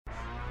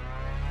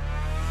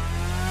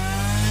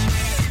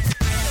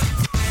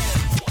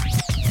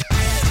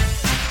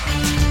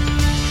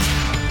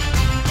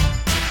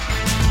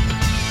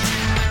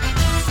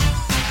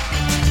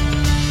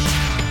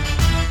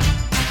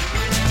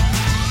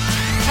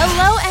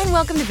Hello and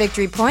welcome to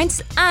Victory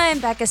Points. I'm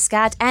Becca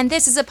Scott, and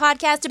this is a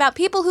podcast about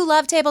people who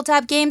love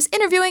tabletop games,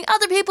 interviewing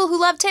other people who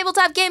love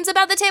tabletop games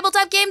about the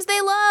tabletop games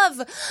they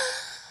love.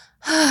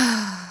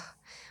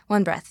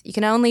 One breath. You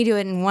can only do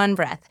it in one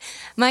breath.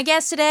 My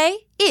guest today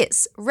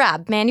is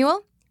Rob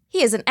Manuel.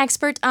 He is an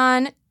expert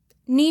on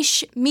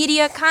niche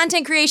media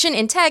content creation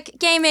in tech,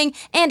 gaming,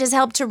 and has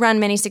helped to run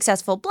many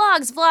successful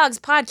blogs, vlogs,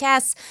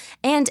 podcasts,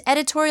 and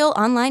editorial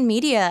online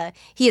media.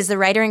 He is the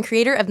writer and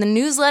creator of the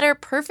newsletter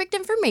Perfect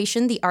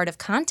Information, The Art of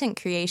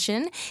Content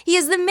Creation. He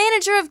is the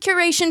manager of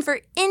curation for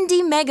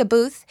Indie Mega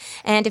Booth.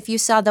 And if you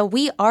saw the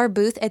We Are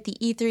booth at the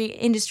E3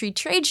 Industry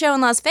Trade Show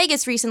in Las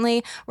Vegas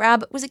recently,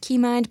 Rob was a key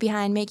mind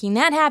behind making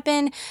that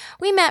happen.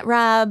 We met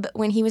Rob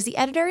when he was the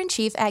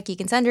editor-in-chief at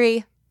Geek and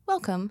Sundry.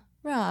 Welcome,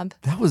 Rob.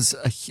 That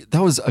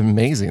was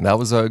amazing. That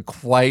was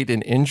quite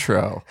an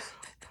intro.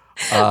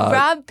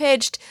 Rob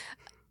pitched,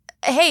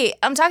 hey,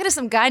 I'm talking to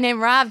some guy named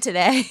Rob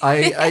today.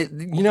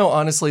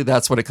 Honestly,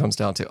 that's what it comes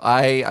down to.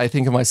 I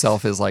think of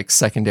myself as like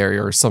secondary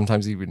or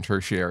sometimes even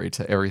tertiary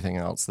to everything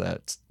else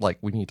that like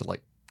we need to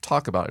like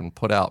talk about and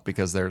put out,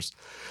 because there's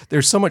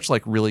so much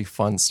like really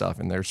fun stuff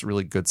and there's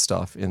really good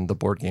stuff in the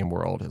board game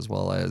world, as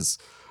well as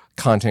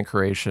content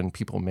creation,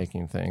 people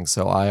making things.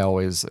 So I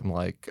always am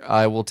like,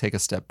 I will take a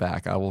step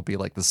back. I will be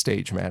like the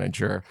stage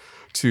manager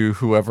to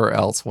whoever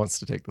else wants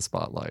to take the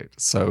spotlight.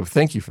 So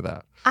thank you for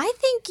that.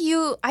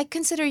 I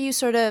consider you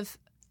sort of,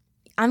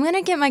 I'm going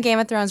to get my Game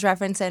of Thrones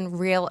reference in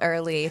real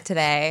early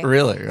today.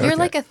 Really? Okay. You're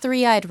like a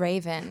three-eyed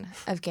raven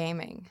of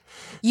gaming.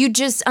 You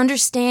just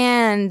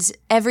understand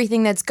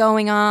everything that's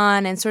going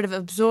on and sort of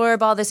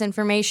absorb all this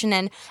information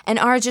and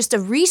are just a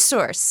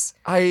resource.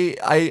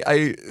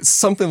 I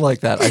something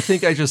like that. I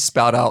think I just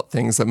spout out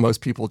things that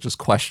most people just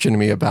question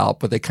me about,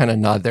 but they kind of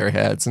nod their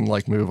heads and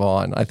like move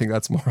on. I think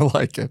that's more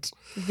like it.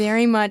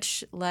 Very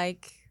much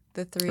like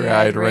the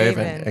three-eyed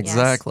raven.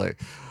 Exactly.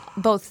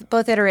 Yes.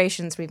 Both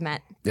iterations we've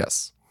met.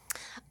 Yes.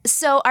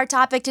 So our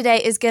topic today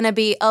is going to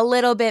be a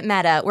little bit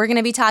meta. We're going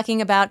to be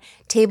talking about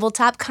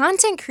tabletop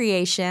content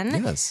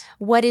creation. Yes.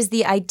 What is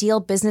the ideal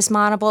business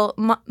model?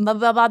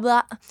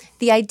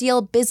 The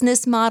ideal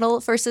business model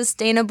for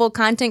sustainable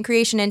content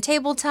creation in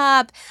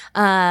tabletop,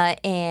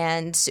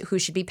 and who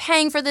should be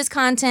paying for this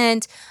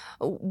content?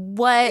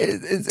 What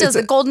does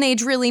the golden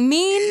age really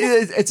mean?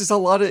 It's a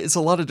lot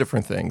of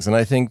different things, and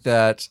I think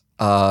that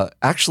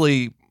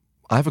actually,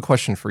 I have a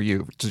question for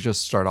you to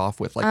just start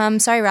off with.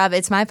 Sorry, Rob,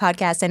 it's my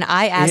podcast, and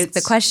I ask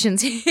the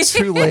questions.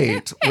 Too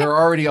late. We're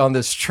already on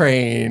this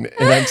train,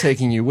 and I'm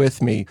taking you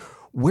with me.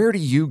 Where do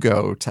you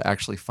go to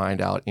actually find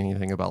out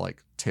anything about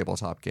like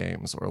tabletop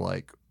games, or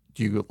like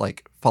do you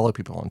like follow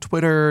people on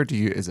Twitter?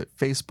 Is it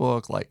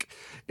Facebook? Like,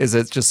 is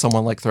it just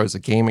someone like throws a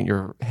game at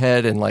your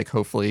head and like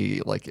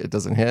hopefully like it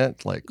doesn't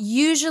hit? Like,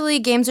 usually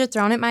games are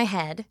thrown at my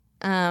head.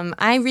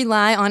 I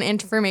rely on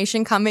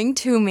information coming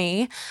to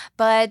me,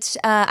 but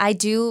I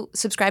do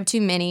subscribe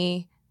to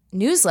many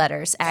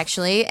newsletters,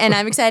 actually, and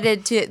I'm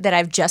excited that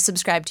I've just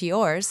subscribed to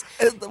yours.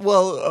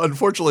 Well,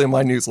 unfortunately,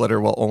 my newsletter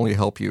will only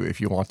help you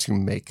if you want to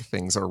make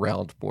things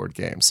around board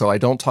games. So I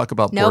don't talk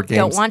about board games.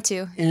 Don't want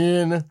to.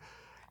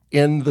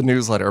 In the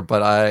newsletter,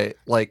 but I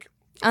like...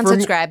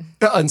 Unsubscribe.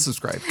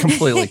 Unsubscribe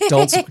completely.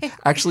 Don't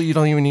actually, you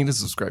don't even need to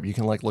subscribe. You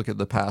can like look at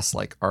the past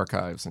like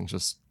archives and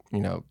just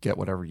get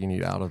whatever you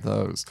need out of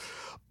those.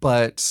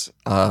 But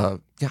I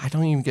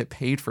don't even get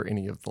paid for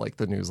any of like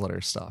the newsletter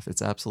stuff.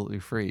 It's absolutely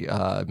free.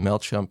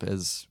 MailChimp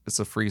it's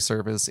a free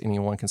service.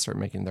 Anyone can start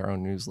making their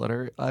own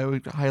newsletter. I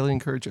would highly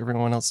encourage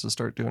everyone else to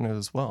start doing it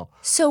as well.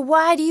 So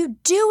why do you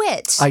do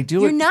it?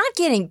 You're not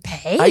getting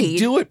paid. I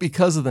do it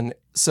because of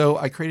so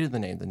I created the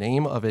name. The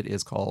name of it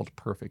is called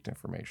Perfect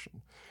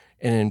Information.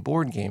 And in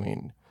board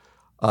gaming,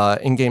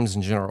 in games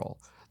in general,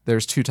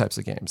 there's two types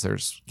of games.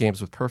 There's games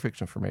with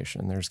perfect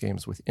information, and there's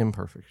games with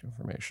imperfect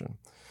information.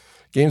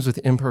 Games with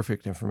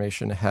imperfect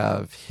information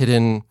have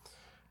hidden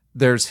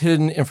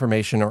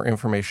information or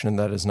information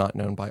that is not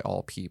known by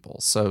all people.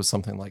 So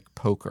something like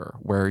poker,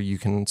 where you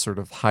can sort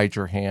of hide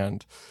your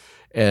hand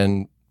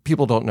and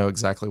people don't know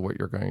exactly what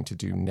you're going to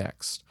do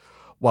next.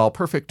 While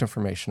perfect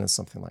information is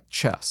something like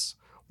chess.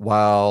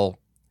 While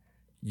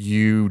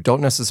you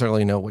don't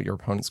necessarily know what your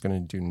opponent's going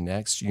to do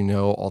next. You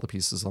know all the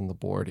pieces on the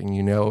board, and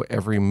you know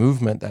every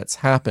movement that's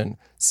happened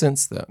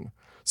since then.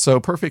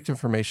 So perfect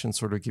information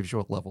sort of gives you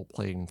a level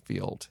playing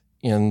field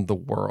in the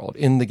world,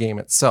 in the game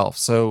itself.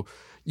 So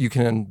you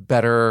can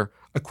better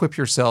equip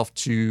yourself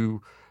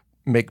to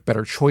make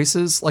better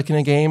choices like in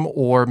a game,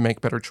 or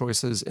make better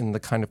choices in the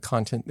kind of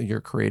content that you're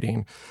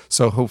creating.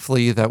 So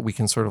hopefully that we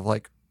can sort of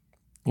like,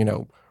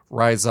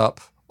 rise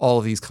up all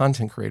of these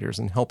content creators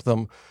and help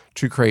them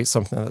to create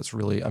something that's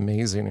really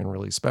amazing and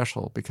really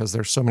special, because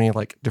there's so many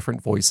like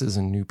different voices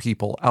and new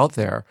people out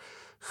there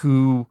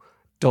who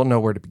don't know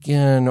where to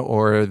begin,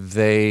 or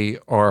they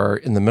are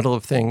in the middle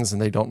of things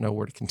and they don't know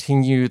where to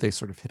continue. They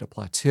sort of hit a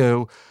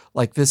plateau.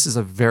 Like, this is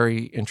a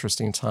very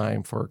interesting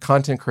time for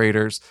content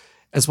creators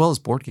as well as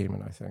board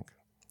gaming, I think.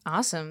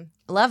 Awesome.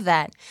 Love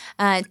that.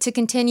 To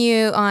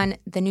continue on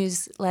the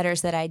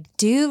newsletters that I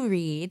do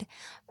read,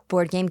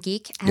 Board Game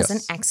Geek has Yes.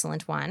 an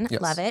excellent one.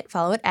 Yes. Love it.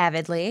 Follow it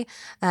avidly.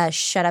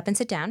 Shut Up and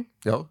Sit Down,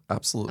 Yeah,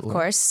 absolutely. of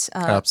course.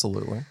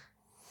 Absolutely.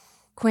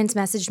 Quinn's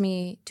messaged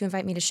me to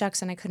invite me to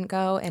Shucks, and I couldn't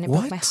go, and it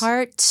broke my What?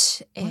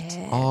 heart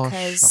Oh,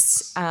 because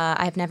Shucks.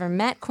 I've never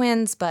met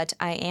Quinn's, but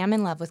I am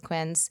in love with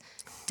Quinn's.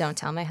 Don't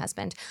tell my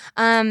husband.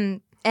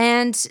 And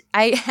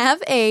I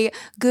have a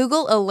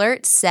Google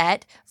alert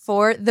set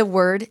for the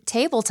word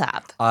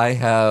tabletop. I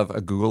have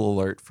a Google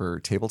alert for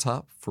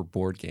tabletop, for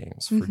board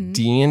games, for Mm-hmm.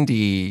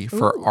 D&D,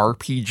 for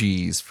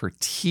RPGs, for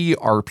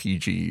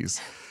TRPGs,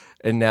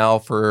 and now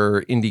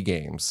for indie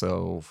games.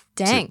 So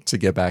Dang. to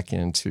get back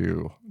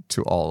into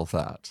all of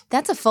that.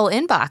 That's a full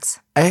inbox.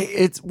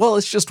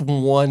 It's just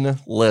one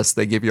list.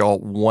 They give you all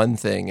one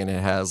thing, and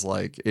it has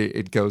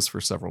it goes for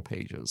several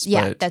pages.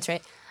 Yeah, But that's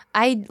right.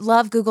 I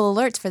love Google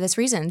alerts for this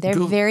reason. They're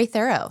very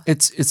thorough.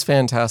 it's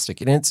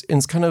fantastic, and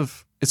it's kind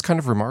of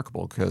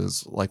remarkable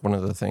because one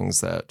of the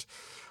things that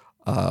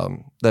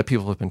that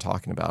people have been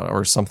talking about,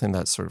 or something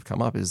that's sort of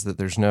come up, is that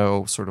there's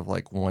no sort of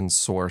one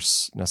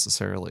source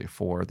necessarily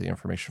for the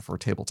information for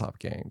tabletop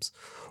games,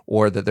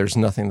 or that there's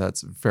nothing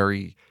that's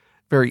very,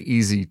 very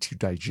easy to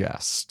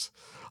digest.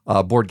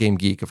 Board Game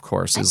Geek, of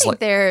course, I is think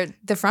they're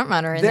the front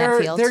runner in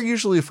that field. They're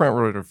usually a front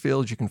runner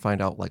field. You can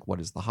find out what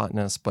is the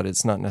hotness, but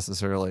it's not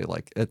necessarily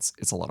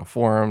it's a lot of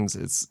forums.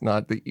 It's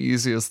not the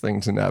easiest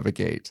thing to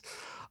navigate.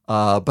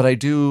 But I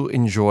do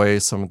enjoy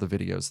some of the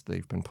videos that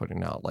they've been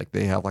putting out.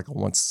 They have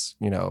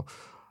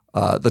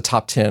the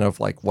top 10 of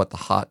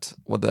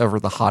whatever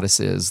the hottest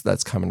is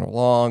that's coming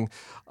along.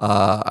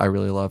 I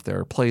really love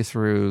their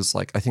playthroughs.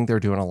 I think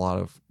they're doing a lot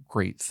of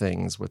great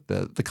things with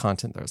the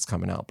content that's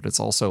coming out, but it's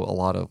also a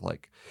lot of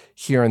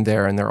here and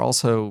there. And they're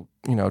also,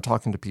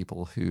 talking to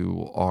people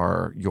who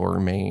are your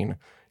main,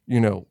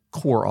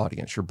 core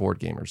audience, your board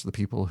gamers, the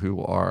people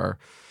who are,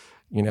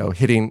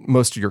 hitting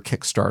most of your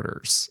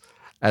Kickstarters,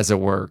 as it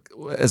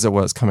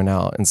was coming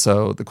out. And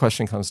so the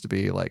question comes to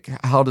be where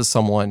does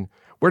someone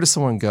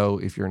go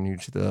if you're new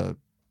to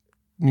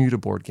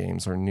board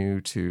games, or new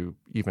to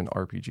even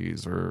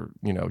RPGs, or,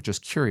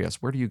 just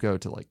curious? Where do you go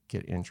to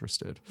get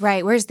interested?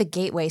 Right. Where's the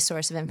gateway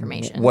source of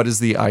information? What is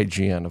the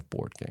IGN of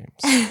board games?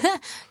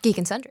 Geek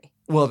and Sundry.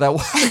 Well, that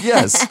was,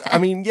 yes. I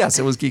mean, yes,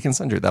 it was Geek and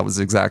Sundry. That was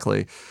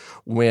exactly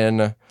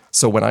when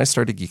I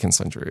started Geek and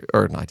Sundry,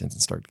 or no, I didn't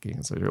start Geek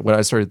and Sundry. When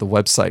I started the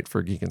website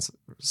for Geek and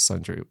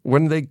Sundry,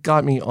 when they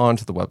got me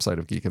onto the website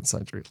of Geek and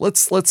Sundry,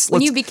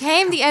 When you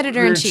became the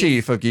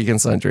editor-in-chief of Geek and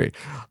Sundry,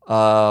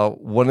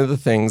 one of the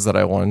things that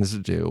I wanted to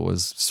do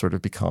was sort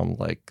of become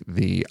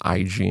the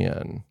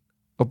IGN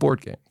of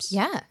board games.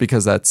 Yeah.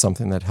 Because that's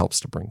something that helps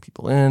to bring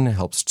people in,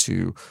 helps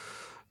to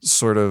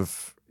sort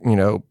of,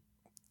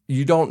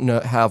 you don't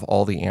have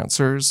all the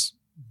answers,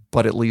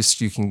 but at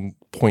least you can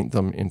point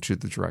them into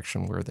the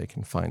direction where they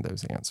can find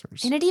those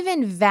answers. And it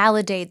even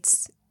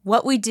validates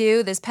what we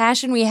do, this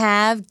passion we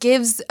have,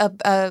 gives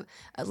an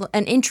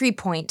entry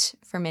point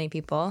for many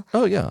people.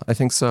 Oh yeah, I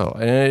think so,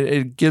 and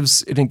it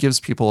gives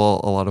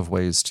people a lot of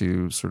ways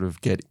to sort of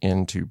get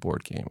into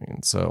board gaming.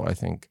 So I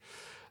think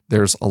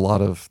there's a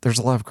lot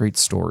of great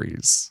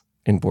stories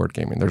in board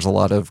gaming. There's a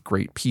lot of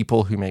great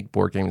people who make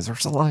board games.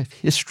 There's a lot of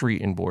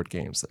history in board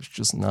games that's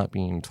just not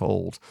being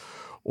told,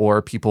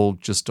 or people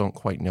just don't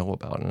quite know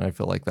about. And I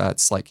feel like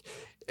that's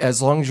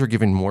as long as you're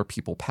giving more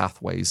people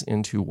pathways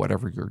into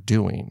whatever you're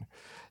doing,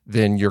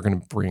 then you're going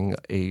to bring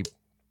a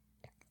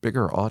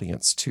bigger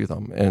audience to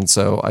them. And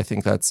so I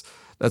think that's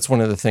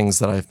one of the things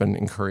that I've been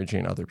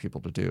encouraging other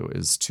people to do,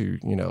 is to,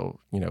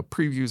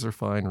 previews are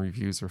fine,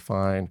 reviews are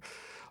fine,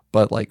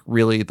 but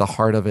really the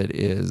heart of it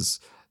is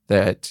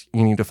that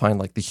you need to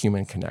find the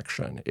human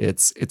connection.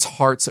 It's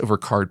hearts over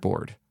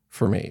cardboard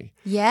for me.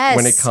 Yes.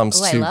 When it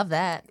comes I love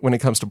that. When it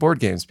comes to board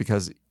games,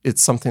 because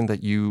it's something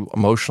that you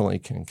emotionally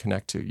can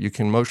connect to. You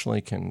can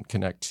emotionally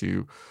connect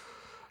to,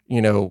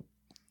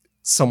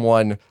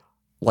 someone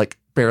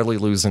barely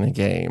losing a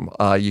game.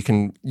 You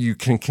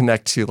can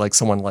connect to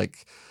someone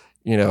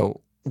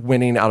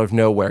winning out of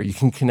nowhere. You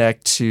can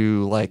connect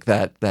to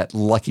that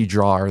lucky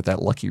draw, or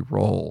that lucky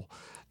roll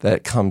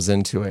that comes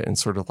into it, and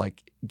sort of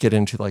get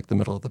into the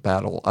middle of the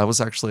battle. I was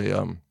actually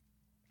I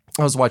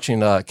was watching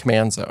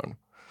Command Zone.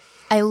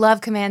 I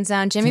love Command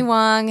Zone. Jimmy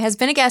Wong has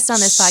been a guest on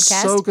this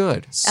podcast. So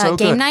good. So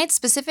Game good. Night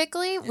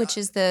specifically, which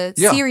is the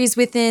series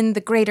within the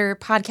greater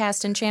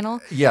podcast and channel.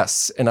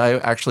 Yes, and I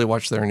actually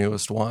watched their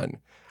newest one.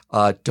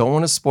 Don't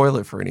want to spoil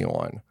it for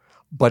anyone,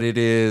 but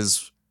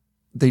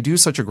they do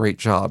such a great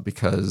job,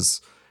 because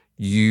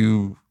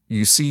you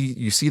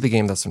see the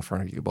game that's in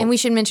front of you. And we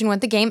should mention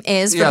what the game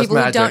is for people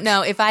who don't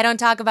know. If I don't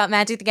talk about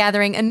Magic the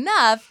Gathering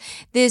enough,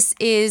 this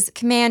is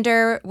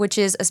Commander, which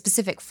is a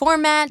specific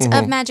format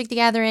of Magic the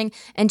Gathering.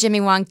 And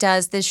Jimmy Wong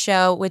does this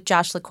show with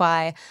Josh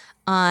LaQuai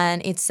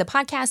it's a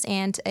podcast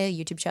and a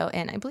YouTube show.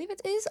 And I believe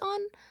it is on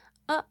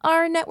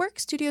our network,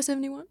 Studio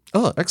 71.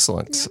 Oh,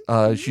 excellent.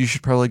 You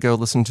should probably go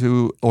listen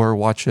to or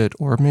watch it,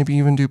 or maybe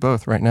even do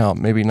both right now.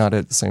 Maybe not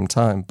at the same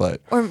time,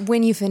 but... Or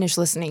when you finish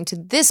listening to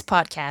this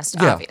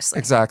podcast, yeah, obviously.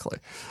 Exactly.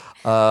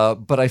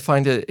 But I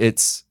find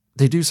it's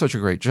they do such a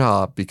great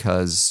job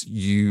because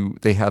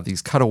they have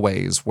these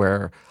cutaways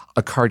where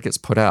a card gets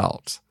put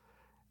out.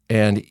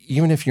 And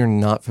even if you're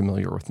not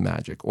familiar with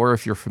Magic, or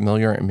if you're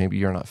familiar and maybe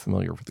you're not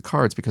familiar with the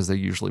cards, because they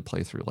usually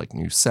play through like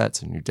new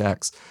sets and new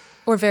decks.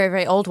 Or very,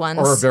 very old ones.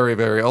 Or very,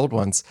 very old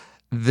ones,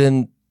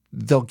 then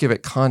they'll give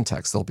it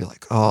context. They'll be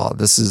like, oh,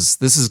 this is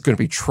going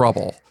to be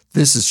trouble.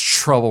 This is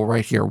trouble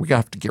right here. We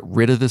have to get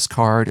rid of this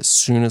card as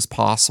soon as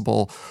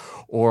possible.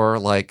 Or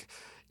like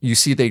you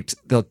see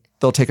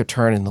they'll take a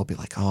turn and they'll be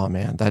like, oh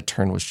man, that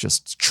turn was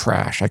just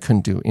trash. I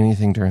couldn't do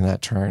anything during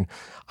that turn.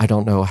 I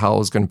don't know how it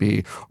was going to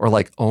be. Or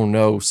like, oh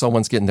no,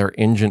 someone's getting their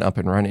engine up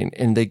and running.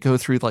 And they go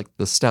through like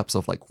the steps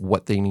of like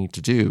what they need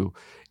to do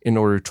in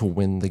order to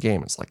win the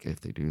game. It's like, if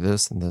they do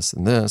this and this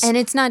and this. And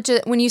it's not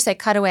just, when you say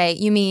cutaway,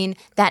 you mean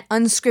that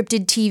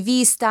unscripted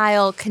TV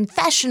style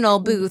confessional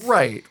booth.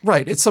 Right.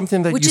 It's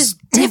something that which is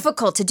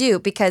difficult to do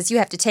because you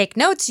have to take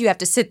notes, you have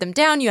to sit them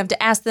down, you have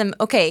to ask them,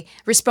 okay,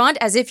 respond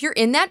as if you're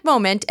in that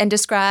moment and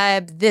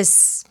describe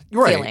this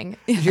feeling.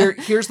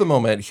 Here's the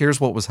moment. Here's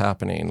what was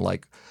happening.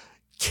 Like,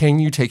 can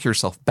you take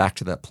yourself back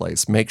to that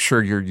place? Make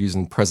sure you're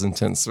using present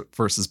tense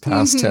versus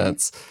past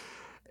tense.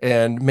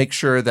 And make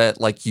sure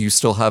that like you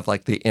still have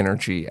like the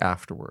energy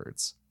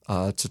afterwards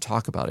to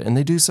talk about it. And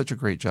they do such a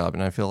great job.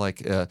 And I feel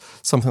like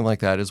something like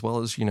that, as well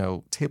as,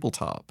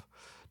 Tabletop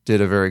did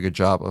a very good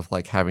job of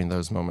like having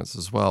those moments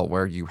as well,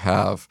 where you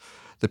have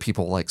the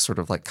people like sort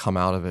of like come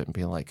out of it and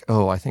be like,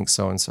 oh, I think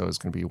so-and-so is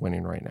going to be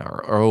winning right now.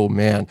 Or, oh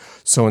man,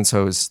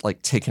 so-and-so is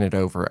like taking it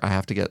over. I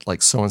have to get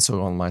like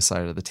so-and-so on my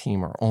side of the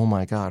team. Or, oh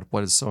my God,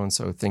 what is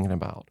so-and-so thinking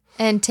about?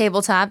 And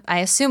Tabletop, I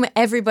assume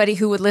everybody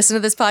who would listen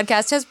to this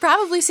podcast has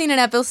probably seen an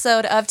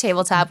episode of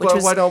Tabletop, which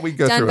was why don't we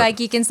go done through by it?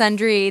 Geek and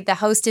Sundry. The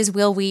host is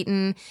Will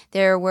Wheaton.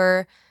 There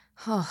were,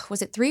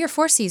 was it 3 or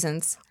 4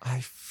 seasons?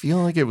 I feel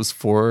like it was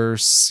 4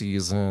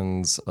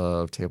 seasons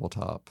of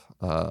Tabletop.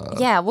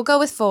 Yeah, we'll go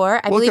with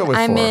 4. I believe go with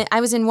 4. I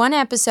was in one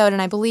episode,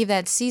 and I believe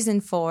that's season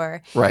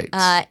 4. Right.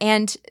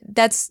 And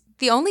that's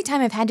the only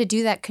time I've had to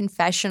do that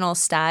confessional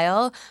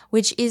style,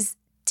 which is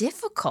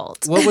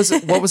difficult. What was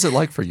it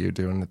like for you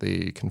doing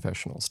the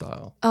confessional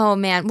style? Oh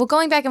man. Well,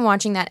 going back and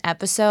watching that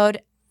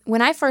episode,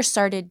 when I first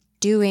started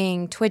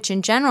doing Twitch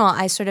in general,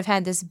 I sort of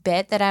had this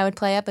bit that I would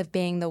play up of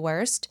being the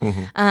worst,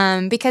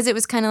 because it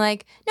was kind of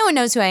like, no one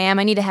knows who I am.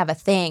 I need to have a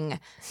thing.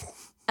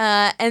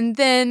 And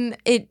then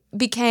it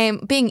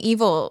became, being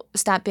evil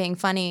stopped being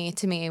funny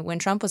to me when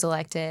Trump was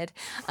elected.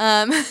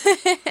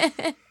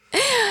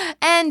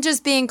 And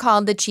just being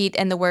called the cheat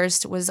and the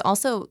worst was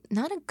also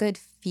not a good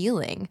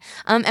feeling.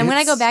 And when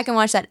I go back and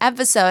watch that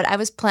episode, I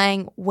was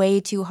playing way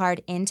too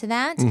hard into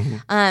that.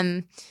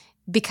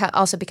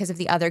 Because of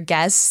the other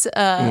guests.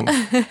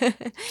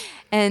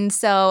 And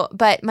so,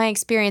 but my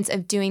experience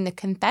of doing the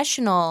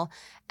confessional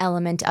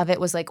element of it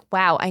was like,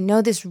 wow, I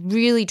know this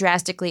really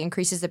drastically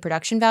increases the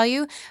production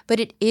value, but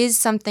it is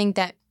something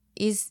that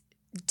is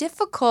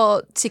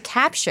difficult to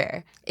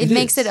capture. It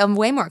makes it a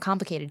way more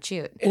complicated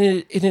shoot.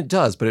 And it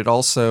does, but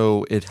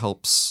it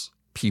helps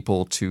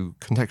people to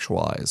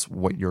contextualize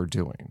what you're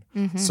doing.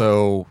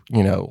 So,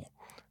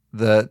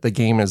 the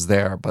game is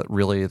there, but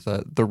really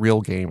the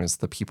real game is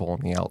the people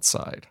on the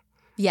outside.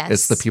 Yes.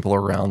 It's the people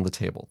around the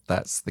table.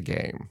 That's the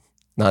game,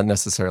 not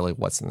necessarily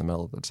what's in the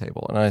middle of the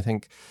table. And I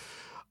think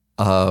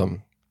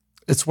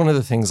it's one of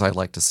the things I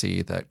like to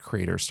see that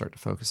creators start to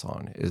focus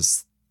on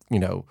is,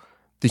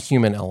 the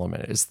human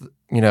element.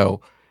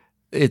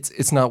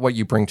 It's not what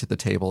you bring to the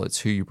table, it's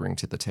who you bring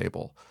to the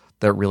table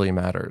that really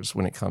matters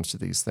when it comes to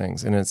these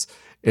things. And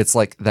it's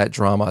like that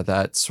drama,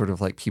 that sort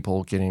of like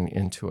people getting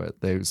into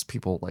it, those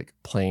people like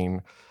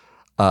playing,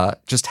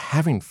 just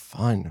having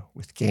fun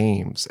with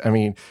games. I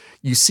mean,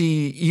 you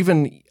see,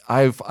 even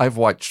I've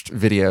watched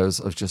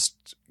videos of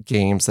just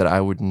games that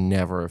I would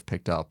never have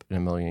picked up in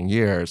a million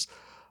years,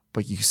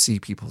 but you see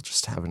people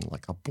just having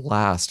like a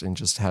blast and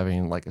just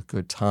having like a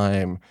good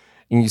time.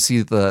 And you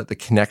see the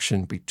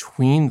connection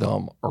between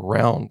them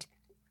around.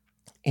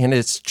 And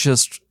it's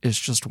just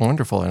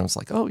wonderful. And I was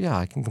like, oh yeah,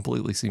 I can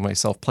completely see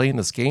myself playing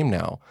this game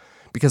now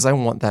because I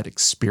want that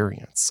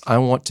experience. I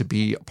want to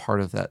be a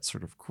part of that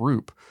sort of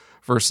group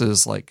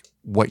versus like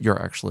what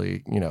you're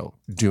actually,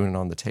 doing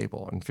on the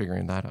table and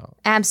figuring that out.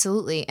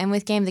 Absolutely. And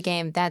with Game the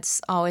Game,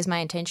 that's always my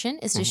intention,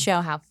 is to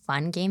show how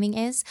fun gaming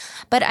is.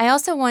 But I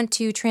also want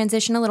to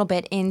transition a little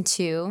bit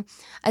into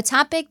a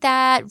topic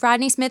that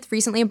Rodney Smith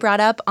recently brought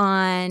up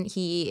on.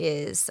 He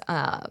is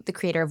the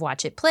creator of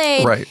Watch It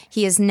Play. Right.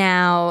 He is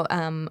now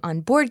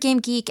on Board Game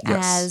Geek,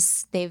 Yes.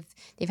 as they've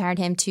hired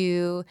him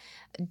to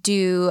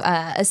do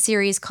a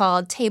series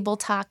called Table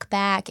Talk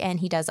Back, and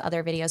he does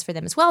other videos for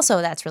them as well.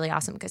 So that's really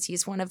awesome because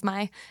he's one of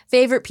my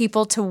favorite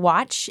people to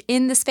watch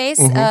in the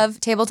space of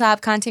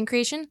tabletop content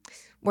creation.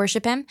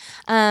 Worship him.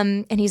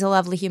 And he's a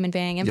lovely human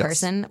being in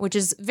person, which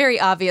is very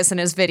obvious in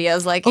his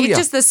videos. Like, he's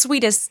just the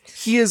sweetest.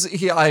 He is.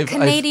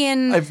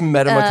 Canadian. I've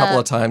met him a couple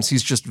of times.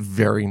 He's just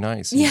very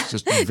nice. He's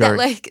just very that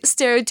like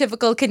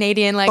stereotypical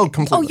Canadian, like,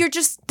 completely. you're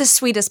just the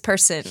sweetest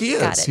person. He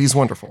Got is. it. He's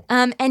wonderful.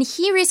 And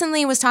he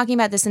recently was talking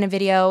about this in a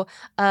video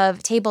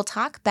of Table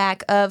Talk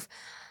Back of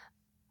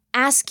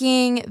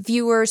asking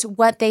viewers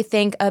what they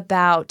think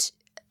about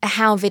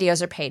how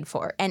videos are paid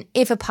for. And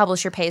if a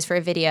publisher pays for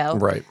a video,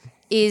 Right.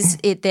 is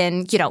it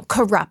then,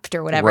 corrupt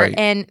or whatever? Right.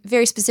 And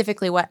very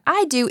specifically, what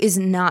I do is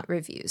not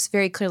reviews.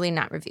 Very clearly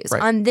not reviews.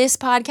 Right. On this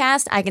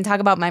podcast, I can talk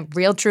about my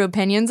real true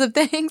opinions of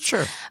things.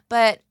 Sure.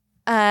 But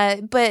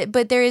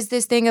there is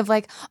this thing of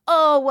like,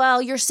 oh,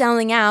 well, you're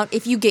selling out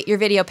if you get your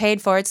video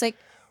paid for. It's like,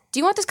 do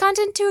you want this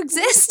content to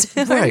exist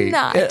or Right.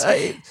 not?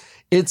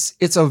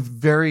 It's a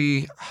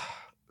very.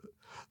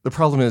 The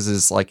problem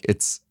is like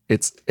it's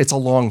a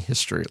long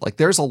history. Like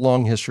there's a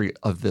long history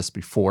of this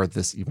before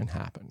this even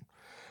happened.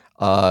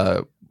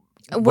 What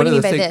do you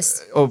mean by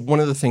this? One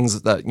of the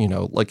things that,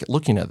 like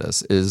looking at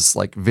this is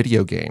like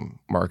video game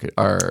market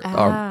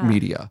our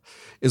media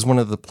is one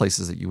of the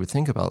places that you would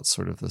think about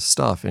sort of this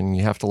stuff. And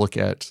you have to look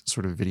at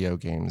sort of video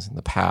games in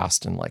the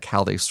past and like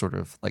how they sort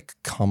of like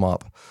come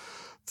up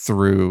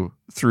through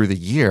the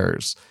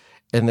years.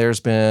 And there's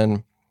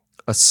been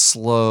a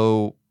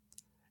slow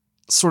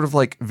sort of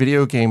like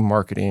video game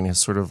marketing has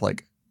sort of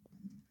like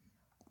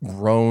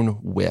grown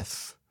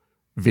with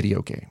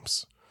video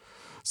games.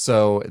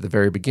 So at the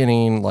very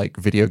beginning, like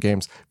video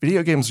games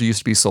used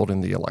to be sold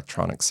in the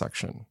electronics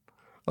section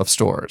of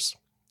stores.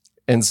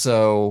 And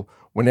so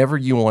whenever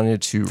you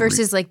wanted to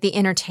versus like the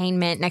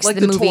entertainment next like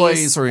to the movies.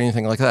 Toys or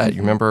anything like that.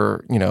 You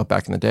remember,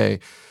 back in the day,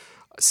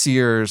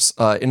 Sears,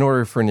 in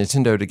order for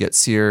Nintendo to get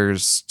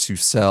Sears to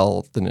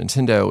sell the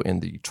Nintendo in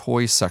the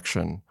toy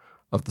section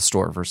of the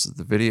store versus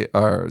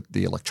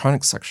the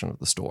electronics section of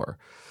the store,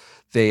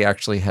 they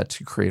actually had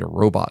to create a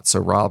robot. So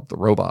Rob the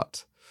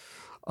Robot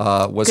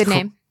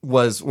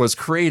was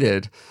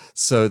created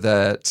so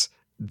that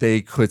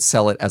they could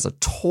sell it as a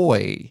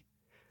toy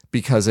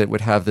because it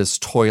would have this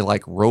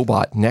toy-like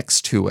robot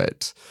next to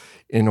it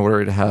in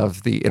order to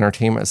have the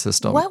entertainment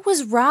system. What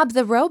was Rob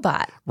the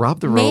Robot?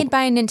 Made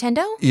by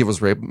Nintendo? It was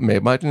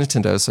made by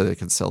Nintendo so they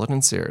could sell it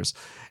in Sears.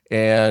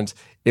 And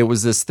it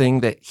was this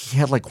thing that he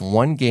had like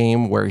one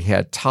game where he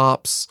had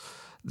tops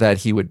that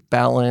he would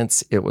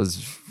balance. It was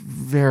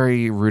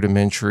very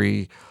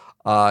rudimentary.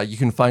 You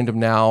can find him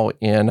now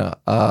in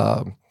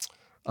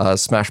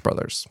Smash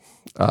Brothers.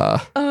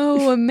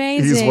 Oh,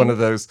 amazing! He's one of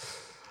those.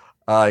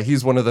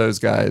 He's one of those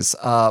guys.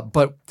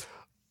 But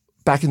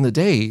back in the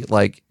day,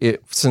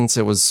 since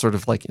it was sort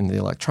of like in the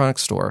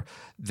electronics store,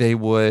 they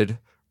would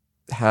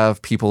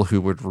have people who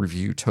would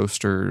review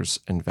toasters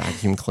and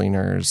vacuum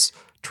cleaners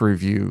to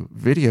review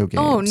video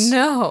games. Oh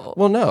no!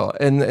 Well, no,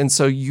 and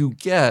so you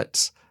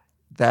get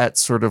that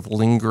sort of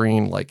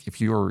lingering, like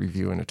if you are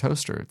reviewing a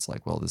toaster, it's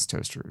like, well, this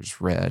toaster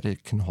is red.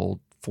 It can hold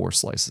 4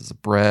 slices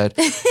of bread.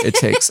 It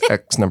takes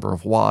X number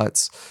of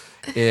watts.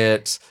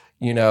 It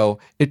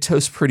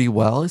toasts pretty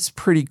well. It's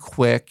pretty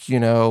quick.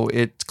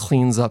 It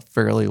cleans up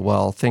fairly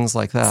well. Things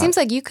like that. Seems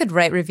like you could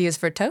write reviews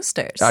for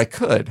toasters. I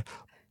could.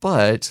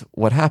 But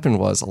what happened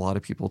was a lot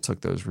of people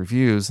took those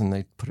reviews and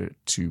they put it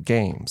to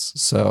games.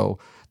 So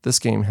this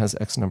game has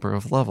X number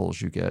of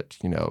levels. You get,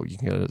 you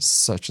can get a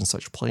such and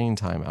such playing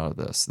time out of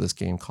this. This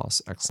game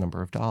costs X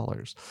number of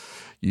dollars.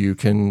 You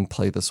can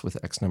play this with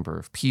X number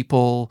of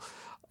people.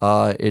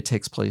 It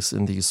takes place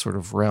in these sort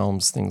of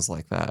realms, things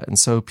like that. And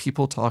so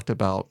people talked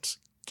about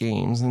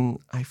games, and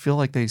I feel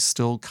like they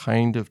still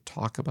kind of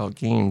talk about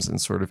games in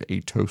sort of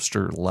a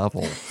toaster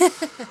level,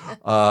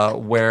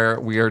 where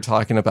we are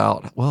talking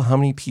about, well, how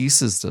many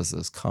pieces does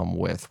this come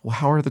with? Well,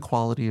 how are the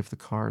quality of the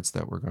cards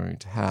that we're going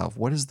to have?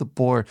 What is the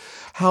board?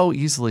 How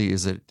easily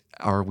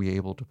are we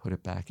able to put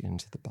it back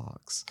into the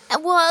box?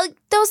 Well,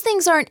 those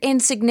things aren't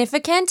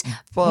insignificant,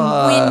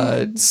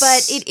 but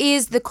it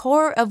is the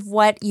core of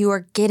what you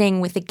are getting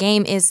with the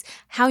game is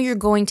how you're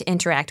going to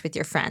interact with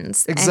your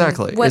friends.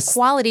 Exactly. And what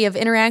quality of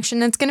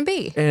interaction it's going to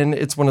be. And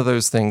it's one of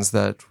those things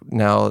that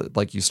now,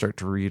 like, you start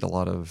to read a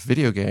lot of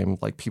video game,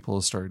 like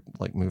people start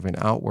like moving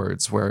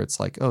outwards where it's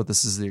like, oh,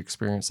 this is the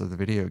experience of the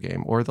video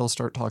game. Or they'll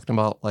start talking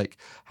about like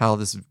how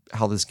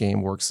this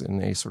game works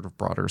in a sort of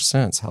broader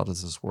sense. How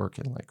does this work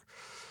in like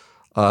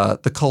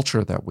the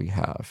culture that we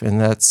have?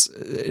 And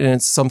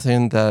it's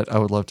something that I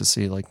would love to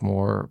see like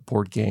more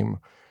board game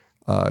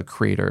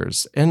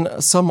creators, and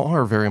some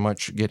are very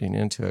much getting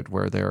into it,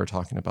 where they are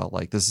talking about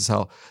like, this is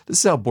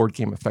how board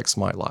game affects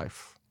my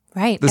life.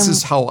 Right. This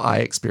is how I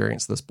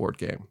experience this board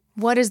game.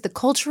 What is the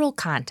cultural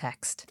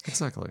context?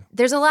 Exactly.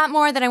 There's a lot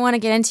more that I want to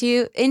get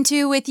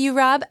into with you,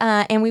 Rob,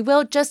 and we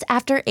will just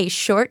after a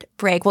short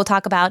break. We'll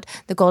talk about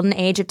the golden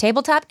age of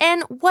tabletop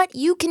and what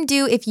you can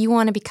do if you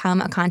want to become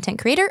a content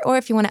creator or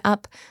if you want to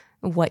up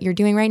what you're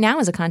doing right now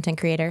as a content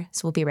creator.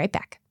 So we'll be right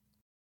back.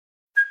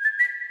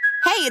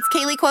 Hey, it's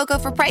Kaylee Cuoco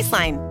for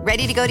Priceline.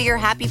 Ready to go to your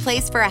happy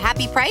place for a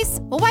happy price?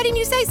 Well, why didn't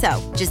you say so?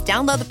 Just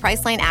download the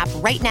Priceline app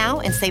right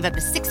now and save up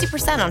to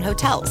 60% on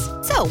hotels.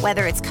 So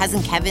whether it's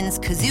Cousin Kevin's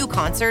Kazoo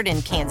Concert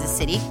in Kansas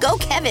City, go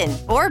Kevin,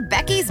 or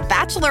Becky's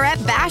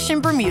Bachelorette Bash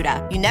in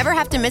Bermuda, you never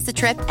have to miss a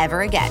trip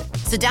ever again.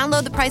 So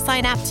download the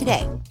Priceline app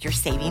today. Your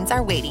savings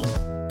are waiting.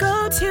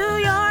 Go to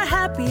your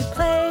happy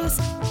place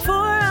for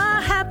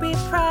a happy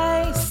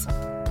price.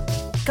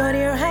 Go to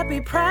your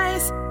happy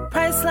price,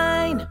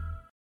 Priceline.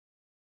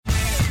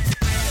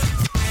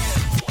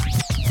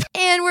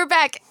 And we're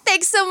back.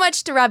 Thanks so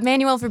much to Rob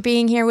Manuel for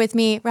being here with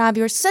me. Rob,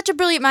 you're such a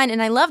brilliant mind,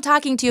 and I love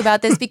talking to you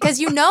about this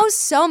because you know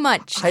so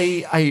much.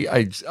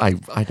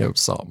 I know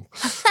some.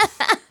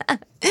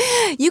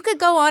 You could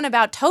go on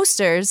about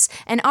toasters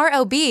and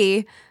ROB.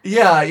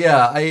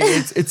 Yeah.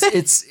 It's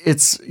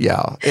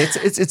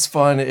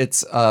fun.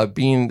 It's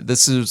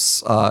this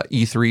is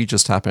E3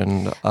 just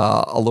happened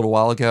a little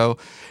while ago.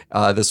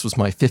 This was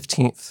my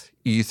 15th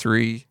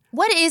E3.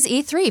 What is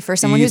E3 for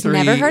someone who's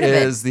never heard of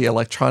it? E3 is the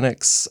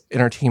Electronics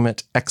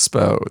Entertainment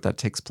Expo that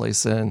takes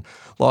place in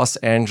Los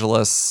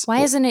Angeles. Why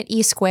isn't it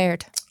E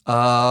squared?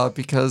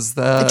 Because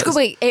E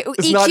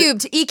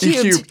cubed.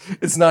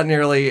 It's not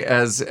nearly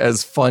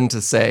as fun to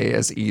say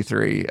as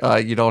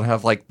E3. You don't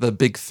have like the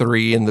big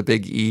 3 and the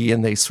big E,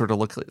 and they sort of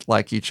look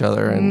like each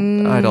other.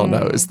 And I don't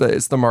know. It's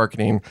the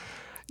marketing.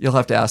 You'll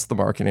have to ask the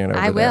marketing over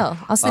there. I will.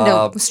 I'll send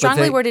a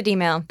strongly worded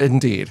email.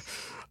 Indeed.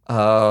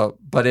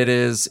 But it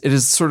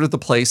is sort of the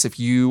place if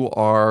you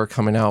are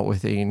coming out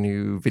with a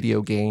new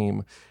video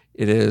game.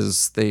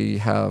 They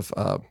have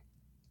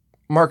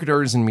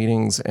marketers and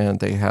meetings, and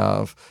they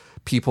have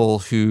people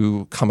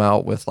who come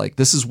out with like,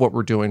 this is what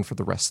we're doing for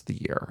the rest of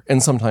the year,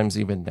 and sometimes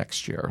even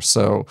next year.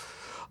 So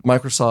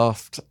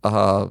Microsoft,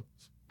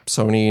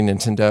 Sony,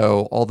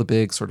 Nintendo, all the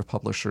big sort of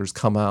publishers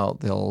come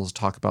out. They'll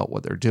talk about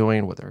what they're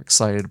doing, what they're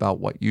excited about,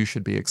 what you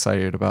should be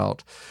excited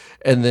about.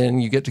 And then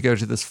you get to go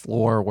to this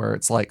floor where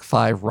it's like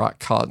 5 rock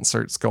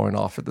concerts going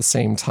off at the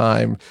same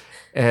time.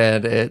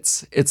 And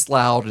it's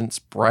loud and it's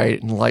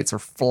bright and lights are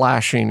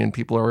flashing and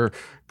people are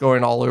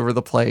going all over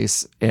the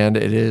place. And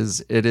it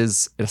is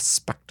a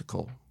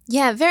spectacle.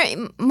 Yeah, very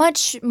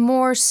much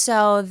more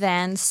so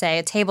than, say,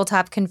 a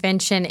tabletop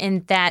convention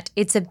in that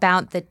it's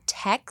about the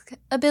tech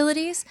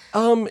abilities.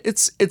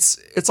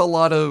 It's a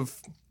lot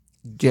of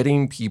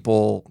getting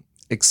people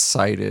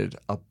excited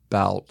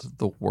about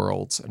the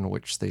worlds in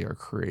which they are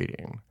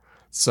creating.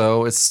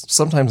 So it's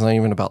sometimes not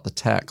even about the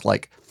tech.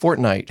 Like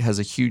Fortnite has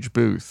a huge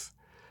booth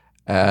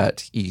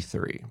at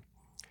E3,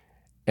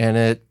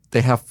 and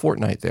they have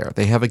Fortnite there.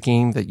 They have a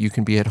game that you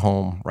can be at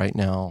home right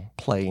now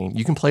playing.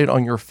 You can play it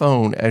on your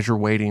phone as you're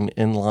waiting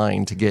in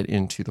line to get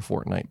into the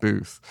Fortnite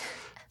booth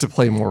to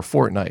play more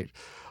Fortnite.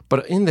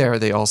 But in there,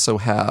 they also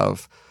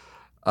have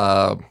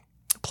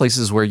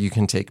places where you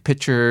can take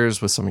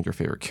pictures with some of your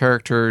favorite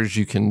characters.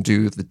 You can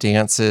do the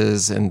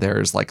dances, and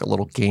there's like a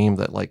little game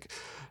that like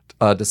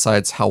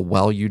decides how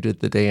well you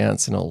did the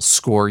dance, and it'll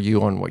score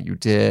you on what you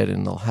did,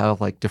 and they'll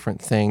have like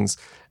different things.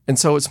 And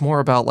so it's more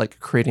about like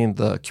creating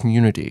the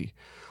community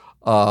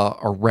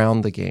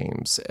around the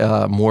games,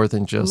 more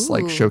than just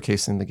like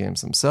showcasing the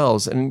games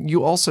themselves. And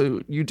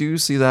you do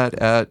see that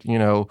at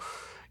your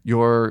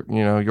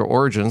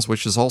Origins,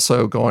 which is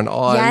also going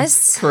on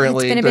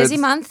currently. It's been a busy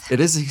month. It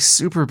is a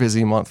super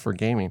busy month for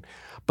gaming,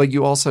 but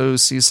you also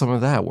see some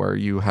of that where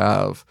you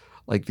have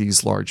like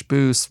these large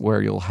booths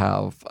where you'll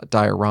have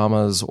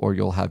dioramas or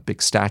you'll have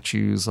big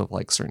statues of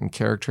like certain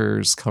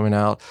characters coming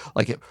out.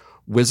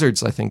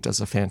 Wizards, I think, does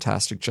a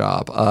fantastic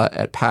job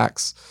at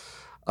PAX.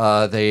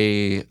 I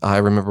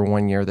remember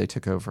one year they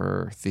took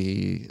over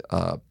the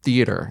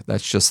theater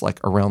that's just like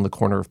around the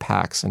corner of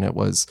PAX, and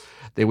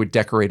they would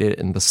decorate it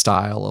in the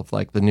style of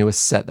like the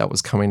newest set that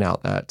was coming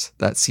out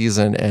that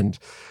season, and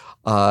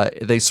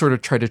they sort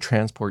of try to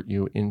transport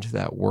you into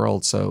that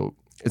world. So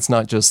it's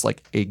not just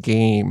like a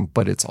game,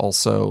 but it's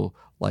also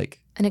like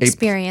an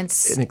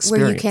experience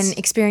where you can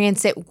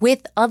experience it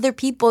with other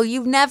people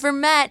you've never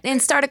met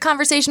and start a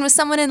conversation with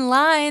someone in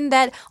line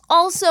that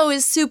also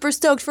is super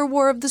stoked for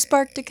War of the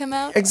Spark to come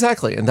out.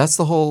 Exactly. And that's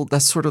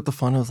sort of the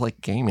fun of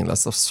like gaming.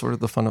 That's sort of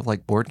the fun of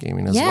like board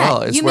gaming as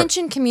well. You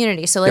mentioned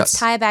community. So let's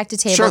tie it back to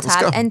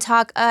tabletop and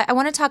talk. I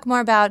want to talk more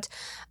about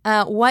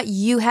what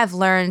you have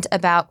learned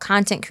about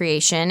content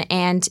creation.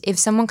 And if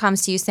someone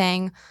comes to you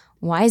saying,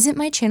 why isn't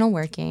my channel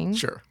working?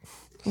 Sure.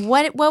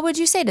 What would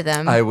you say to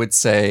them? I would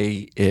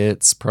say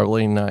it's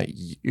probably not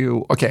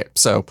you. Okay,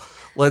 so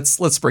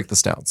let's break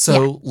this down.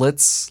 So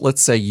let's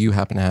say you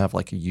happen to have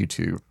like a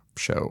YouTube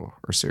show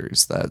or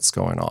series that's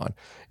going on,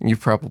 and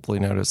you've probably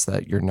noticed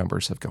that your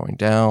numbers have going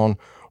down,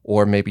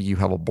 or maybe you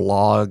have a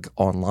blog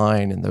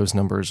online and those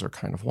numbers are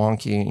kind of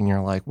wonky, and you're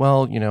like,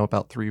 well,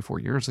 about 3 or 4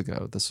 years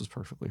ago, this was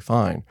perfectly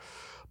fine,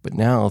 but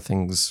now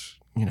things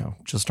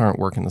just aren't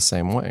working the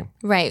same way.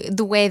 Right.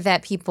 The way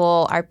that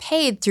people are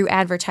paid through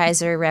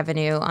advertiser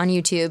revenue on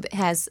YouTube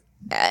has,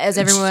 as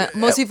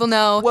most people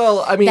know,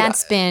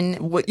 that's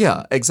been...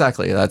 yeah,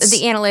 exactly. That's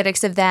the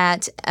analytics of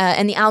that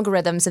and the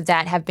algorithms of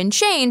that have been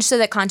changed so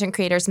that content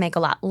creators make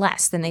a lot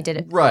less than they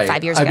did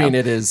 5 years ago. I mean,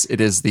 it is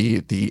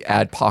the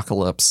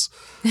adpocalypse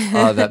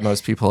that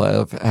most people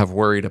have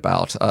worried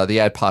about. The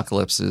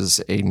adpocalypse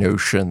is a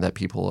notion that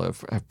people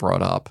have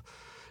brought up,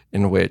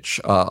 in which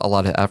a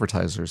lot of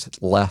advertisers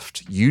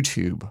left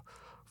YouTube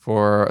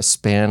for a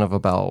span of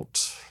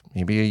about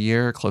maybe a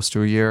year, close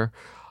to a year,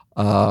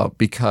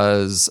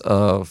 because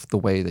of the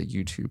way that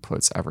YouTube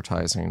puts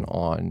advertising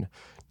on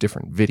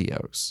different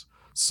videos.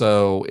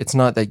 So it's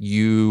not that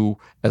you,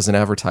 as an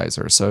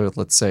advertiser, so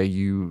let's say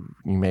you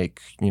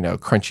make,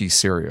 Crunchy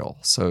cereal.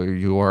 So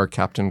you are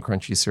Captain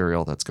Crunchy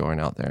cereal that's going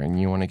out there, and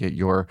you want to get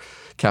your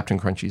Captain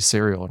Crunchy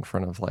cereal in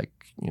front of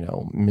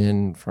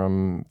men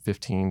from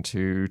 15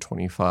 to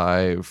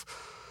 25.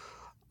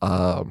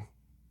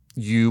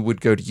 You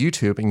would go to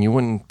YouTube and you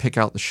wouldn't pick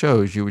out the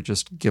shows. You would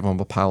just give them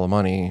a pile of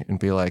money and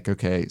be like,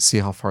 okay, see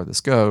how far this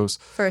goes.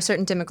 For a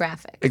certain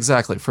demographic.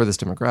 Exactly, for this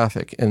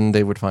demographic. And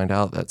they would find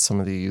out that some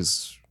of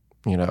these,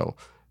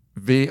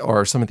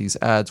 or some of these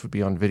ads would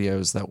be on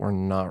videos that were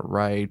not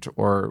right,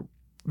 or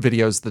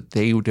videos that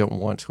they don't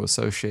want to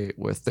associate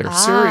with their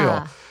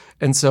cereal.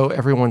 And so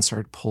everyone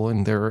started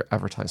pulling their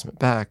advertisement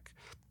back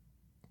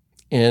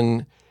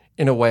in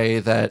a way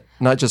that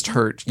not just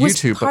hurt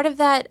YouTube. Was part of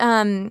that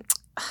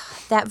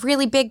that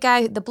really big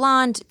guy, the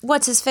blonde,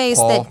 what's his face?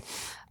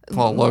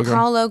 Paul Logan.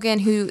 Paul Logan,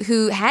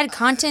 who had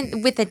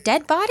content with a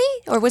dead body?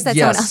 Or was that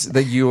someone else? Yes,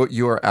 that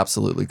you are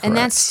absolutely correct. And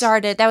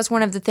that was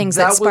one of the things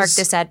that sparked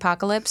this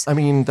adpocalypse? I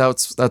mean,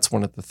 that's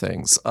one of the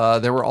things.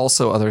 There were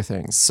also other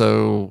things.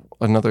 So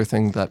another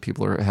thing that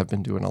people have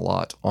been doing a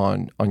lot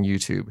on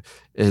YouTube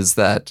is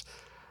that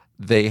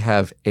they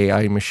have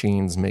AI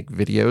machines make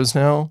videos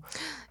now.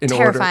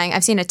 Terrifying.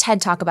 I've seen a TED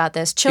talk about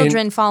this.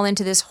 Children fall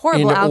into this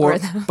horrible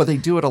algorithm. But they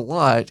do it a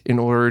lot in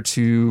order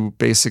to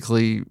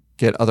basically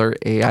get other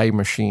AI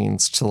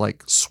machines to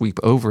sweep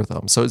over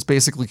them. So it's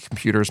basically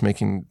computers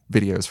making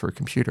videos for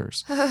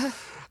computers.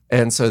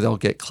 And so they'll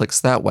get clicks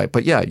that way.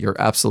 But yeah, you're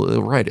absolutely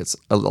right. It's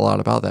a lot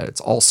about that.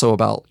 It's also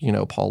about,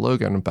 Paul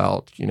Logan,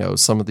 about,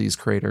 some of these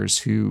creators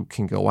who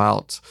can go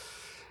out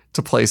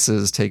to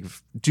places,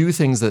 do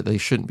things that they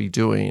shouldn't be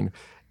doing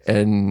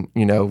and,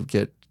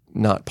 get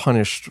not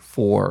punished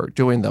for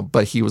doing them.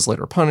 But he was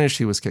later punished.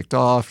 He was kicked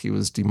off. He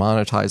was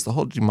demonetized. The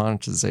whole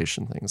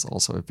demonetization thing is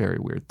also a very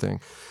weird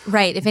thing.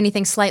 Right. If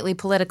anything's slightly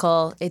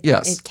political, it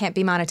can't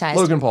be monetized.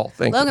 Logan Paul.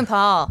 Thank you. Logan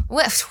Paul.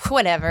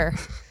 Whatever.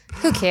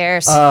 Who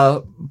cares?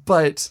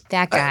 But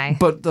that guy.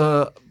 But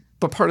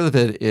part of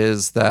it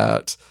is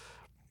that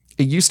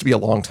it used to be a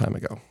long time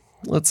ago.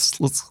 Let's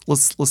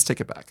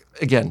take it back.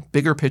 Again,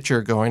 bigger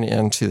picture, going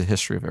into the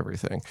history of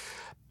everything.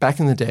 Back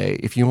in the day,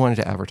 if you wanted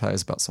to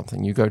advertise about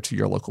something, you go to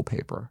your local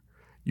paper,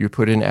 you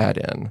put an ad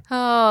in.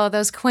 Oh,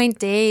 those quaint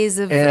days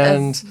of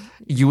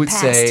you would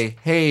past. say,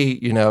 hey,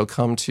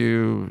 come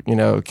to,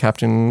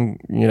 Captain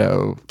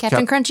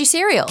Crunchy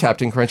cereal.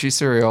 Captain Crunchy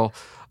cereal.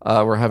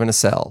 We're having a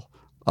sale.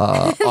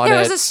 There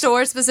was a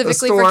store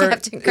specifically for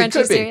Captain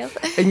Crunchy cereal.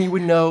 And you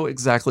would know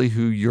exactly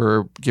who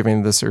you're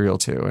giving the cereal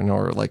to,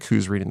 or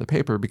who's reading the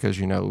paper, because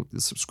the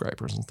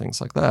subscribers and things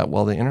like that.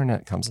 Well, the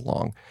internet comes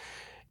along.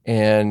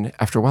 And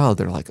after a while,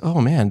 they're like, oh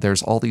man,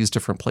 there's all these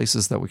different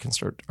places that we can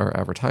start our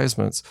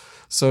advertisements.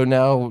 So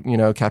now,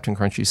 Captain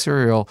Crunchy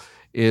cereal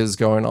is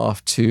going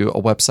off to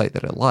a website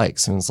that it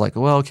likes. And it's like,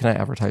 well, can I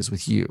advertise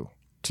with you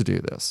to do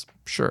this?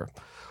 Sure.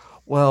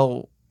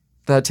 Well,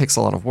 that takes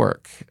a lot of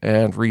work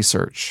and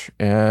research,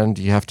 and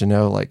you have to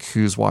know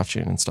who's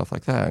watching and stuff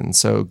like that. And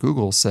so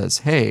Google says,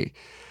 hey,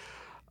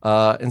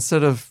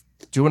 instead of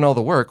doing all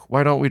the work,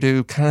 why don't we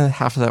do kind of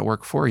half of that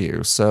work for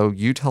you? So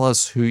you tell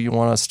us who you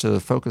want us to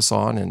focus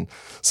on and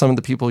some of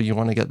the people you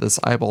want to get this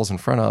eyeballs in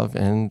front of.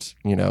 And,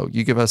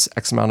 you give us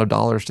X amount of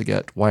dollars to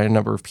get Y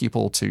number of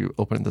people to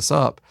open this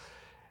up,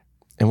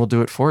 and we'll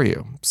do it for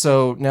you.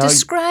 So now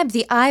describe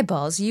the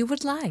eyeballs you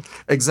would like.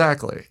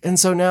 Exactly. And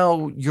so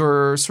now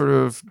you're sort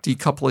of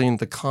decoupling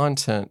the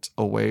content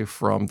away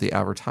from the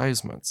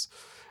advertisements.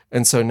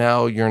 And so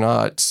now you're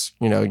not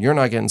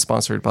getting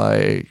sponsored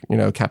by,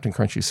 Captain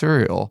Crunchy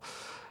cereal.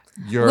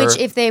 Which,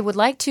 if they would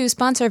like to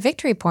sponsor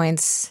Victory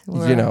Points,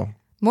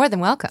 more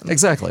than welcome.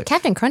 Exactly.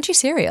 Captain Crunchy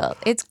cereal.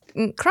 It's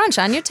crunch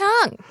on your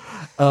tongue.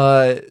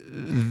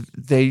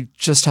 They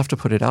just have to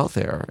put it out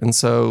there. And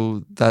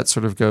so that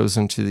sort of goes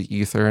into the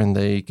ether, and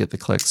they get the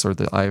clicks or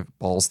the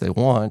eyeballs they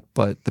want.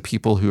 But the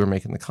people who are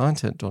making the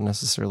content don't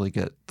necessarily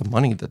get the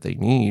money that they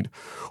need,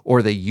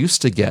 or they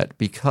used to get,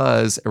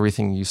 because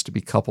everything used to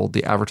be coupled.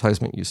 The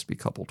advertisement used to be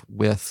coupled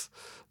with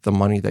the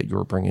money that you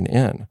were bringing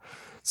in.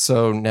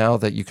 So now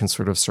that you can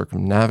sort of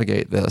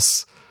circumnavigate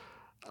this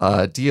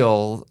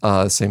deal,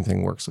 same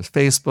thing works with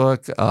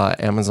Facebook.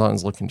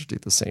 Amazon's looking to do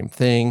the same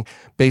thing.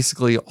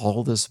 Basically,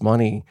 all this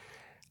money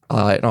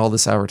and all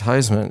this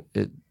advertisement,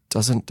 it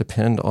doesn't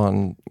depend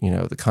on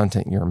the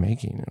content you're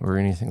making or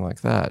anything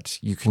like that.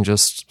 You can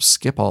just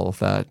skip all of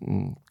that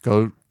and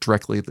go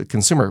directly to the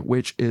consumer,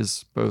 which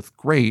is both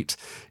great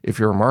if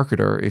you're a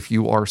marketer. If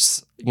you are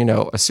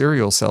a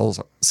cereal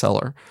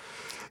seller,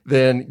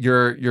 then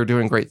you're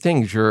doing great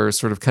things. You're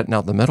sort of cutting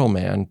out the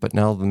middleman, but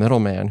now the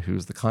middleman,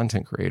 who's the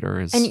content creator,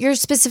 is... And you're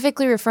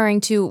specifically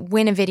referring to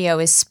when a video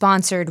is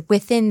sponsored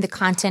within the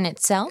content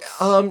itself?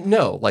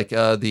 No,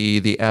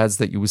 the ads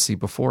that you would see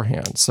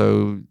beforehand.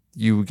 So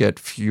you get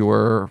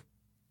fewer,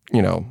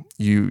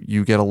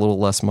 you get a little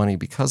less money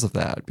because of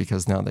that,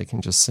 because now they can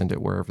just send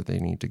it wherever they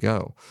need to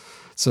go.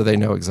 So they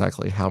know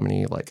exactly how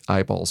many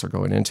eyeballs are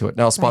going into it.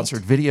 Now,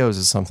 sponsored videos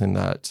is something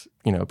that,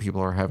 people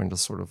are having to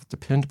sort of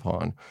depend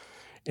upon.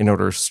 in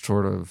order to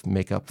sort of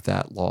make up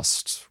that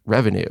lost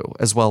revenue,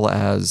 as well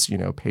as,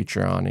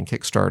 Patreon and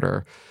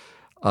Kickstarter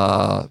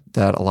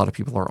that a lot of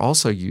people are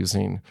also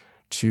using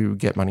to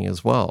get money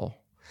as well.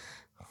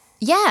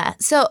 Yeah.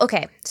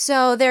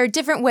 So there are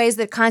different ways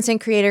that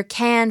content creator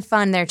can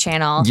fund their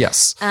channel.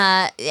 Yes.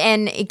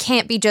 And it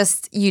can't be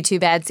just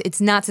YouTube ads.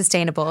 It's not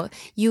sustainable.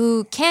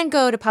 You can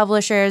go to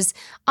publishers,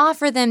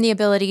 offer them the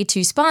ability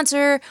to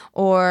sponsor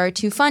or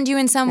to fund you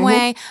in some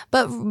way.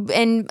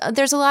 And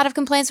there's a lot of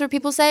complaints where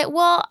people say,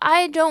 well,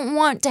 I don't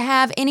want to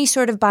have any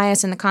sort of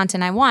bias in the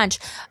content I watch.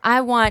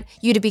 I want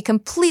you to be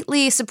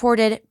completely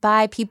supported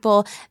by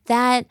people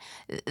that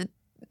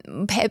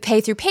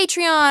pay through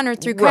Patreon or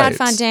through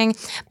crowdfunding.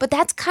 But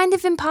that's kind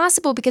of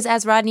impossible because,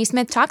 as Rodney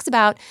Smith talks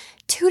about,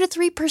 2 to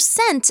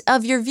 3%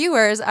 of your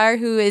viewers are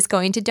who is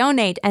going to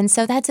donate. And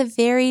so that's a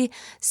very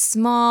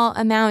small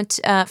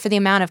amount for the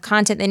amount of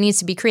content that needs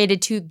to be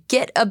created to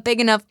get a big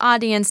enough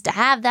audience to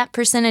have that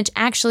percentage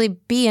actually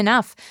be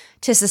enough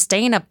to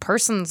sustain a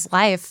person's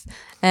life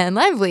and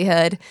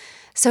livelihood.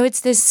 So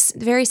it's this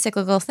very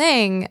cyclical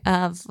thing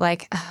of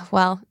like,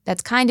 well,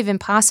 that's kind of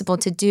impossible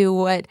to do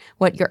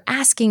what you're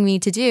asking me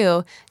to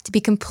do, to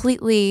be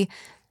completely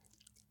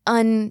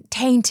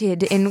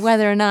untainted in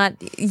whether or not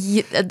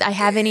I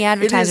have any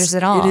advertisers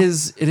at all.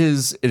 It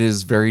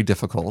is very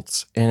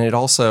difficult. And it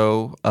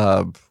also,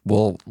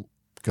 we'll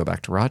go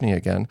back to Rodney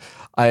again,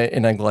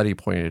 and I'm glad he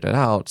pointed it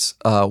out,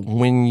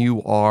 when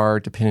you are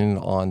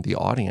dependent on the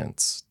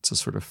audience to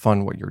sort of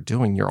fund what you're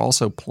doing, you're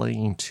also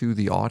playing to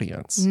the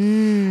audience.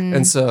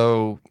 And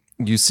so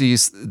you see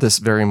this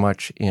very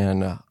much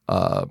in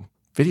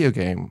video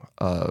game,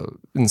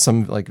 in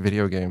some like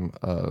video game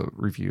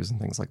reviews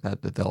and things like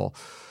that, that they'll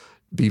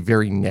be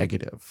very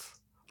negative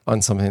on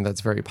something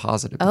that's very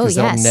positive. Because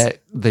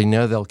they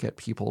know they'll get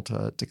people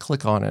to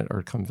click on it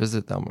or come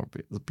visit them or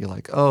be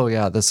like, oh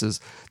yeah,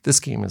 this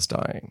game is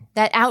dying.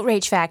 That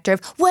outrage factor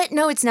of, what?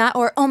 No, it's not.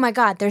 Or, oh my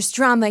God, there's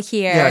drama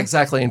here. Yeah,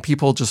 exactly. And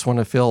people just want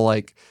to feel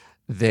like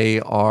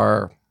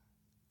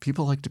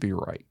people like to be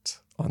right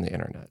on the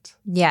internet.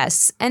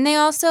 Yes. And they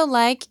also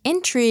like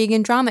intrigue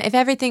and drama. If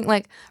everything,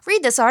 like,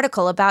 read this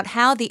article about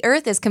how the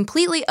earth is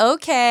completely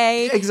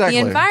okay. Exactly.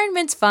 The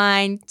environment's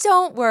fine.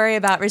 Don't worry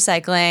about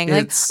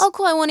recycling. Oh,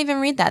 cool. I won't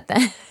even read that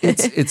then.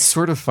 It's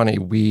sort of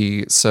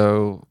funny.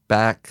 So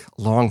back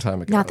a long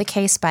time ago. Not the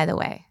case, by the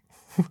way.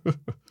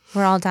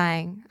 We're all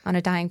dying on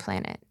a dying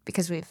planet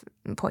because we've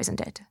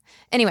poisoned it.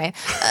 Anyway,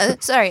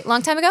 sorry,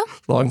 long time ago?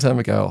 Long time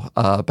ago,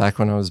 back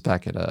when I was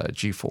back at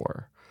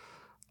G4.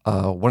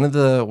 One of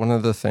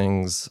the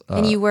things,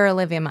 and you were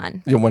Olivia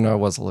Munn. Yeah, when I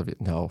was Olivia,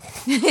 no.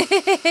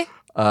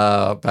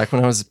 Back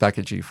when I was back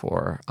at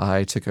G4,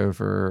 I took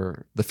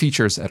over the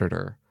features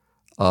editor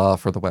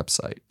for the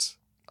website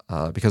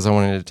because I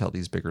wanted to tell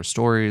these bigger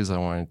stories. I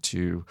wanted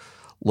to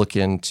look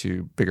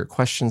into bigger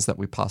questions that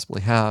we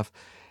possibly have,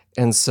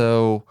 and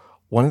so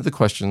one of the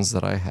questions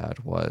that I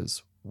had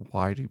was,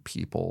 why do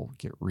people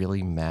get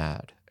really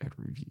mad at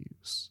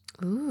reviews?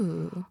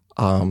 Ooh.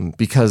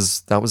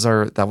 Because that was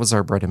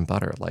our bread and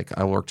butter. Like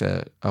I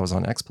was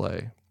on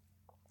XPlay,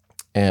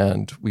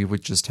 and we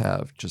would just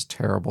have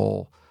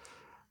terrible,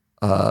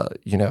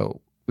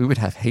 we would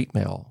have hate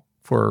mail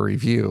for a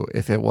review.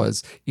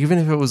 Even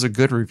if it was a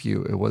good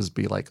review, it was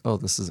be like, oh,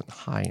 this isn't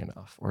high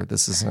enough, or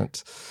this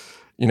isn't,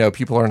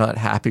 people are not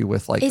happy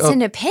with like. It's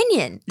an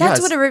opinion.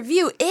 That's what a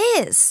review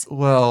is.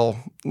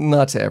 Well,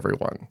 not to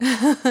everyone.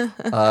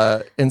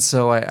 And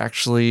so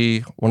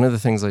one of the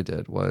things I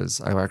did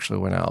was I actually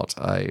went out.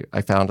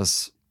 I found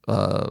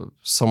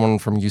someone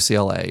from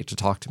UCLA to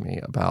talk to me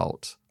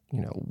about,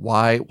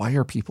 why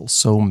are people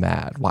so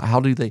mad?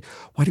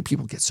 Why do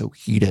people get so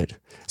heated,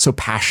 so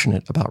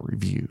passionate about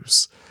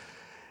reviews?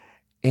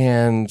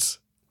 And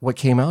what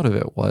came out of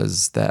it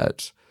was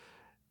that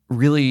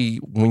really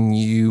when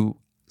you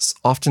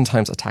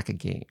oftentimes attack a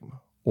game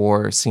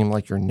or seem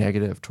like you're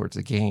negative towards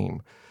a game,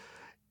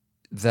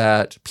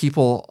 that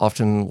people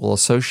often will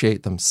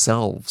associate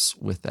themselves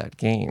with that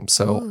game.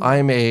 So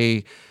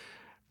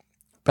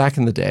back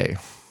in the day,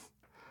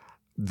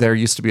 there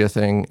used to be a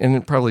thing, and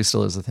it probably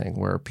still is a thing,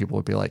 where people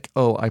would be like,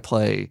 oh, I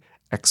play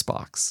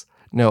Xbox.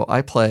 No,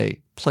 I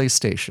play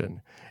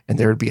PlayStation. And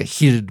there would be a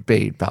heated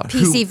debate about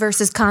PC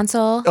versus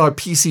console. Or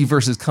PC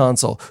versus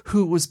console.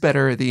 Who was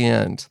better at the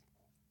end?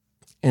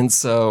 And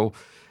so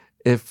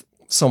if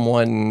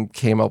someone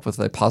came up with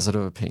a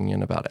positive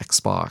opinion about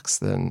Xbox,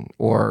 then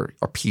or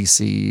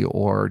PC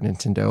or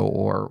Nintendo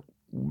or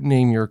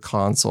name your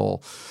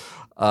console,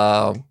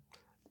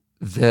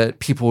 that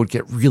people would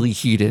get really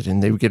heated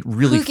and they would get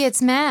really. Who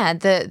gets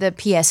mad? The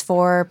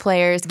PS4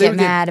 players get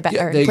mad about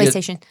or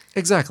PlayStation.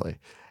 Exactly,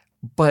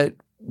 but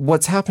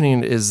what's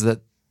happening is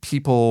that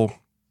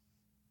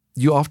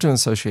you often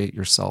associate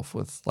yourself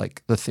with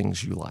like the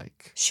things you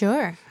like.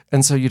 Sure.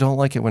 And so you don't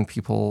like it when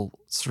people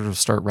sort of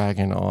start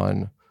ragging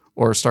on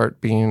or start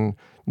being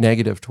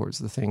negative towards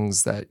the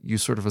things that you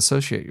sort of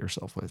associate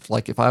yourself with.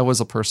 Like if I was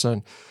a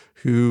person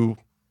who,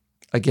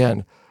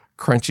 again,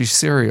 crunchy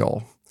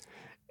cereal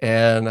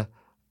and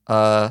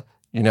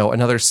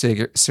another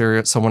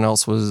cereal, someone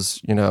else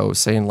was,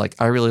 saying like,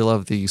 I really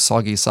love the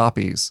soggy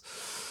soppies.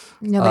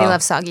 Nobody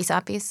loves soggy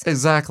soppies.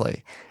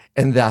 Exactly.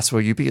 And that's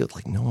what you'd be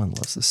like, no one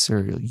loves this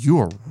cereal. You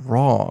are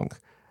wrong.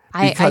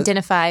 I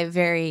identify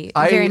very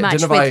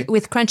much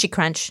with Crunchy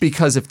Crunch.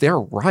 Because if they're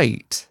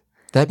right,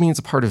 that means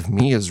a part of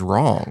me is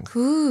wrong.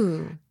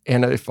 Ooh.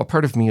 And if a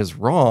part of me is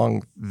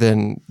wrong,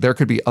 then there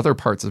could be other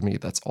parts of me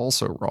that's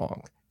also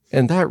wrong.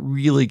 And that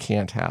really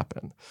can't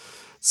happen.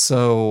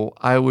 So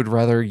I would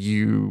rather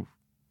you,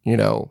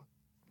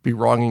 be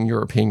wrong in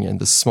your opinion,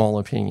 this small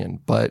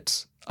opinion,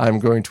 but I'm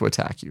going to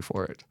attack you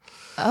for it.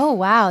 Oh,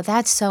 wow.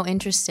 That's so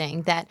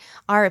interesting that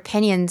our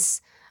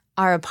opinions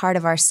are a part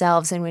of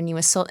ourselves. And when you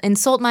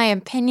insult my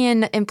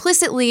opinion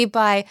implicitly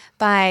by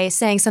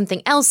saying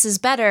something else is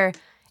better,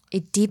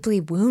 it deeply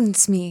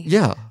wounds me.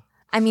 Yeah.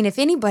 I mean, if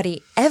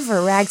anybody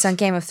ever rags on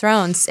Game of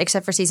Thrones,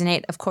 except for season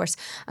 8, of course,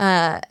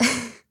 yeah,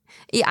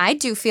 I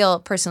do feel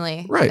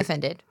personally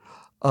offended.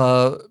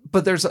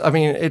 But there's,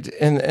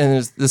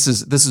 this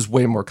is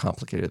way more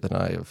complicated than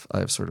I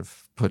have sort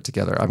of put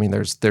together. I mean,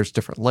 there's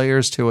different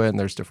layers to it, and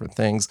there's different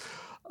things.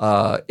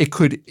 It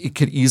could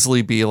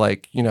easily be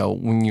like,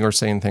 when you're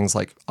saying things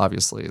like,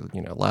 obviously,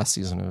 last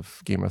season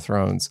of Game of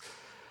Thrones,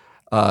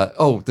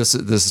 this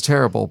is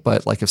terrible.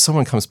 But like, if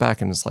someone comes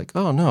back and is like,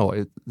 oh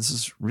no, this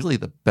is really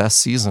the best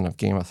season of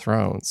Game of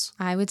Thrones,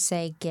 I would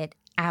say get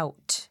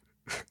out.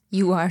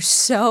 You are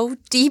so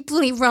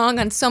deeply wrong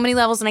on so many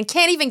levels, and I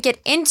can't even get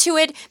into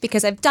it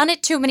because I've done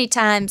it too many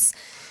times.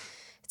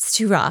 It's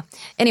too raw.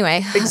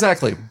 Anyway.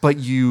 Exactly. But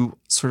you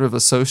sort of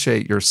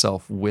associate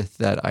yourself with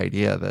that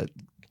idea that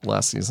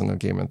last season of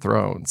Game of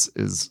Thrones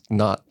is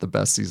not the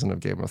best season of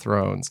Game of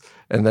Thrones.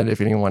 And then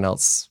if anyone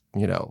else,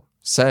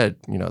 said,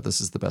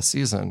 this is the best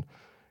season,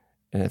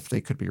 and if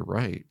they could be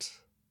right.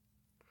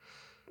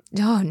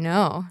 Oh,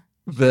 no.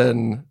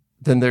 Then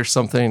there's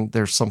something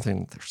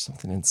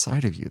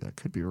inside of you that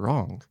could be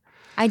wrong.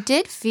 I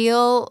did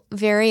feel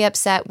very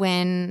upset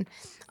when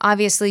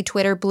obviously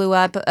Twitter blew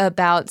up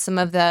about some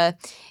of the,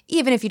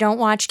 even if you don't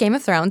watch Game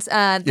of Thrones,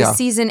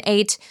 season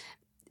 8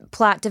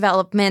 plot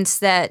developments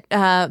that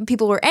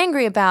people were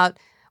angry about.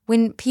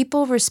 When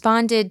people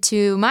responded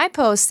to my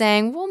post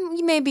saying, well,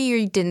 maybe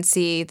you didn't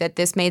see that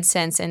this made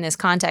sense in this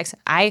context,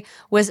 I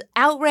was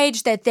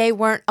outraged that they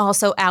weren't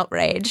also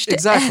outraged.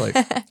 Exactly.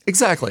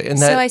 And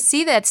so I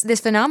see that's this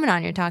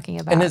phenomenon you're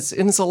talking about. And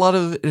it's a lot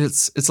of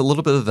it's a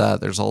little bit of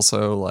that. There's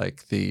also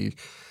like the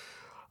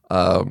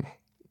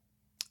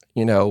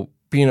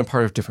being a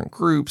part of different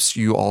groups,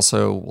 you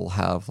also will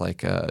have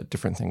like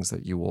different things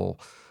that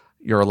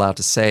you're allowed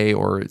to say,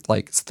 or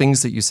like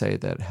things that you say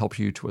that help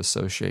you to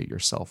associate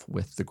yourself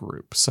with the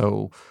group.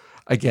 So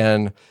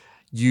again,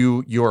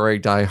 you're a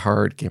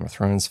diehard Game of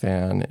Thrones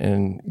fan,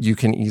 and you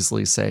can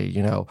easily say,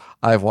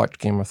 I've watched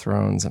Game of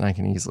Thrones, and I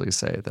can easily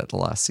say that the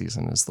last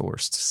season is the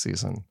worst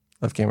season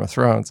of Game of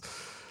Thrones.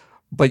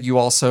 But you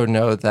also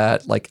know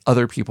that like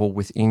other people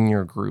within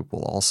your group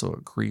will also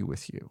agree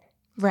with you.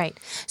 Right.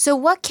 So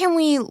what can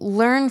we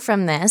learn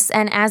from this?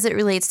 And as it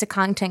relates to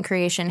content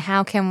creation,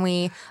 how can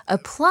we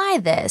apply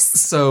this?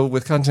 So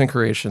with content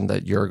creation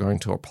that you're going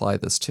to apply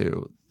this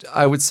to,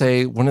 I would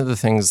say one of the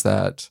things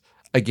that,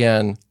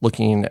 again,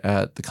 looking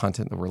at the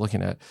content that we're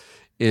looking at,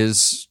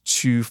 is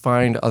to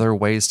find other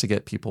ways to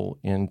get people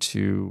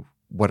into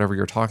whatever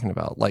you're talking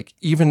about. Like,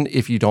 even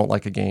if you don't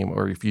like a game,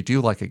 or if you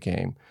do like a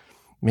game,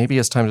 maybe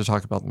it's time to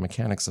talk about the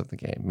mechanics of the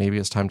game. Maybe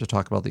it's time to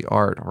talk about the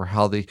art, or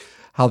how the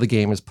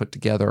game is put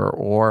together,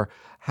 or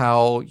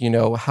how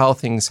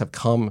things have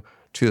come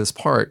to this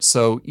part.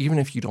 So even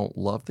if you don't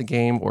love the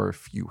game, or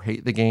if you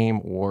hate the game,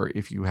 or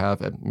if you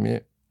have a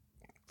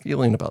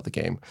feeling about the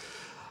game,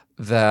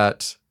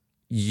 that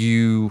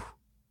you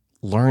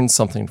learn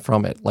something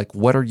from it. Like,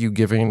 what are you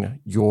giving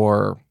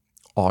your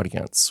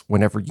audience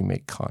whenever you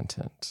make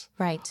content?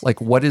 Right. Like,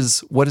 what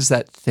is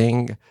that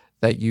thing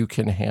that you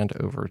can hand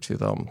over to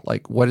them?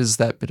 Like, what is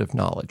that bit of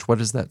knowledge?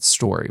 What is that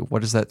story?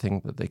 What is that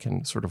thing that they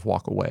can sort of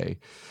walk away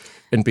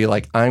and be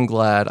like, I'm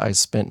glad I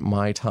spent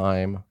my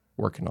time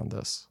working on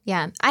this?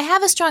 Yeah. I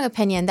have a strong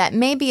opinion that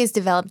maybe is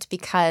developed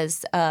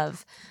because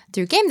of,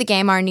 through Game the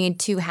Game, our need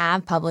to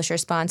have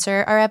publishers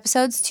sponsor our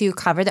episodes to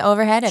cover the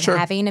overhead of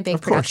having a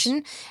big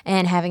production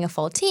and having a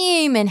full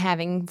team and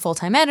having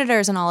full-time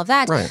editors and all of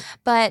that. Right.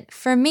 But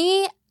for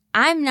me,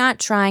 I'm not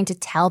trying to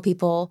tell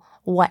people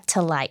what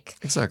to like.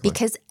 Exactly.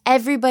 Because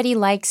everybody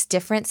likes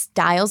different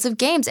styles of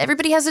games.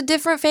 Everybody has a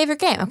different favorite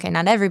game. Okay,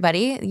 not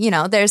everybody.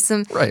 There's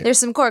some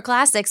core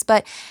classics,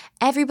 but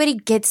everybody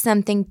gets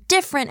something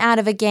different out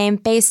of a game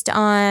based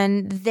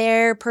on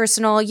their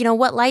personal,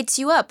 what lights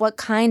you up? What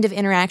kind of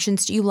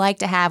interactions do you like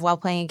to have while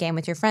playing a game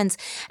with your friends?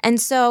 And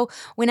so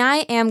when I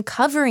am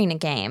covering a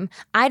game,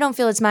 I don't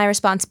feel it's my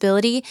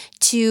responsibility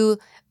to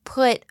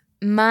put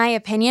my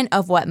opinion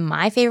of what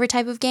my favorite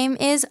type of game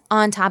is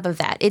on top of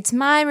that. It's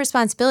my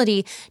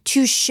responsibility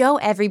to show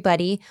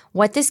everybody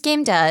what this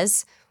game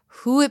does,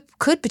 who it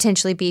could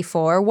potentially be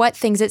for, what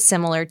things it's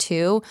similar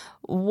to,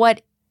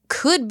 what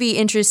could be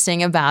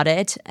interesting about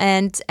it,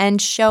 and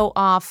show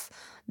off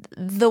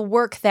the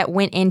work that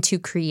went into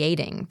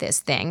creating this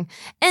thing.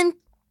 And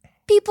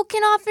people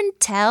can often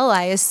tell,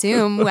 I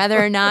assume,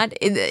 whether or not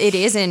it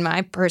is in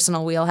my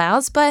personal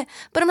wheelhouse, but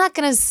I'm not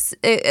going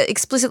to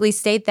explicitly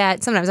state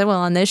that. Sometimes I will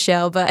on this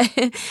show, but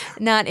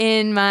not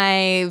in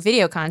my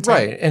video content.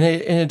 Right, and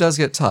it does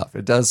get tough.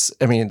 It does.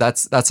 I mean,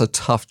 that's a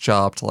tough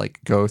job to like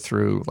go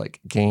through like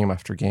game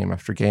after game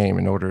after game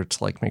in order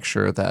to like make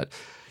sure that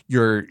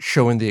you're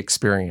showing the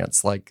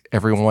experience. Like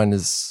everyone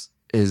is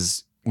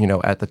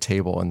at the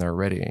table and they're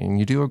ready, and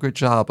you do a good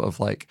job of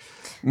like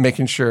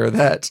making sure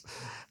that.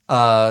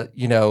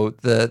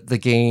 The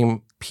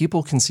game,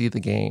 people can see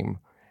the game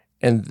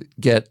and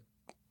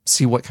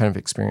see what kind of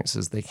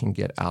experiences they can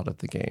get out of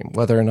the game.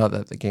 Whether or not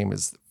that the game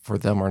is for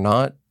them or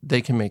not, they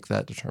can make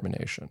that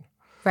determination.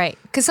 Right.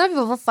 Because some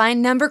people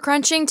find number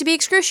crunching to be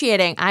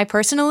excruciating. I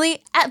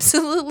personally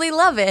absolutely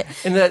love it.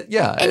 And that,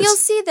 yeah. And you'll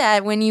see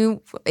that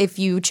if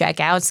you check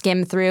out,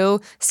 skim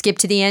through, skip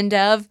to the end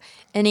of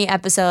any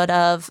episode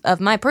of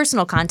my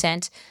personal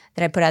content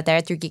that I put out there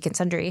through Geek and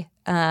Sundry.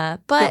 Yeah.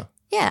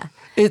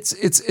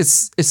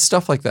 It's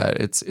stuff like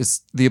that.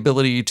 It's the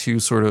ability to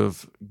sort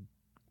of,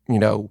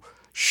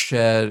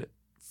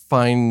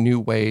 find new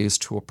ways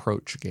to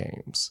approach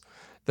games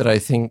that I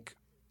think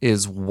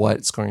is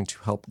what's going to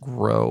help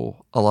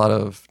grow a lot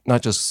of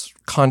not just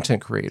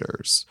content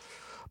creators,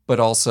 but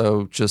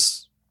also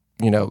just,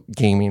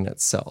 gaming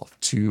itself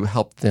to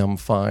help them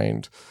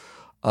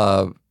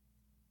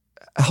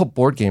help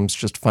board games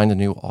just find a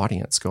new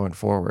audience going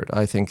forward.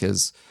 I think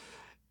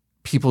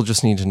people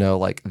just need to know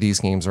like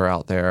these games are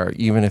out there,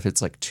 even if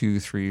it's like 2,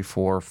 3,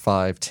 4,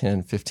 5,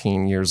 10,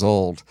 15 years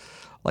old.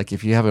 Like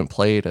if you haven't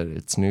played it,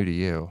 it's new to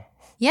you.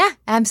 Yeah,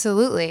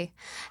 absolutely.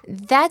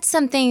 That's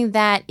something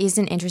that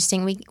isn't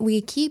interesting.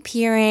 We keep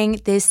hearing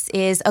this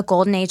is a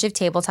golden age of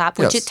tabletop,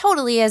 which Yes. it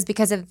totally is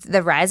because of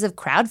the rise of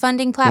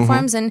crowdfunding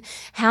platforms and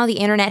how the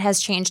internet has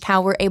changed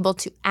how we're able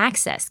to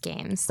access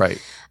games.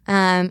 Right.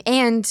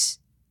 And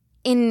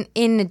in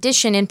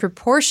addition, in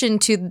proportion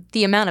to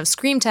the amount of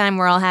screen time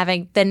we're all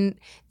having, then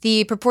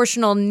the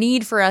proportional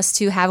need for us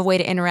to have a way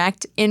to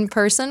interact in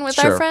person with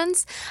our Sure.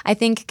 friends, I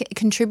think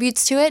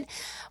contributes to it.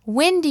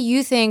 When do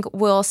you think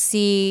we'll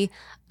see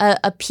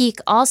a peak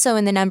also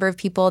in the number of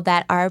people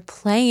that are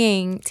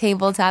playing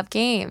tabletop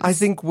games? I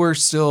think we're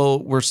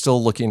still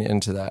looking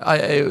into that.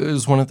 It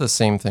was one of the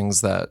same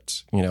things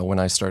that, when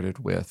I started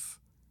with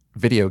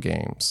video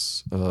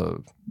games,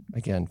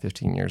 again,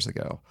 15 years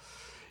ago,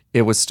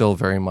 it was still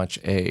very much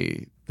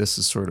this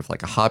is sort of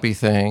like a hobby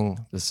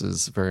thing. This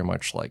is very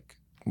much like,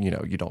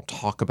 you don't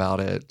talk about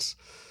it,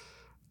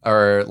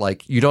 or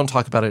like you don't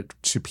talk about it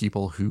to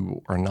people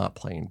who are not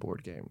playing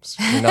board games.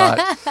 You're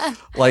not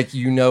like,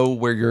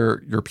 where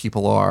your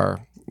people are,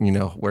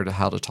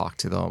 how to talk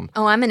to them.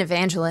 Oh, I'm an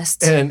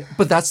evangelist.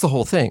 But that's the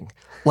whole thing.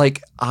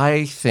 Like,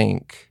 I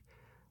think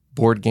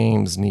board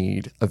games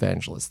need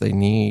evangelists. They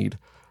need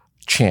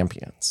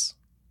champions.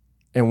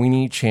 And we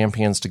need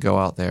champions to go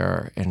out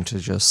there and to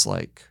just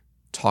like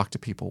talk to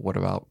people. What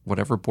about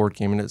whatever board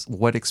game it is?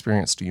 What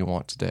experience do you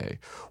want today?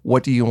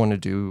 What do you want to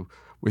do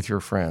with your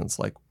friends?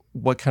 Like,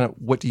 what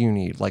do you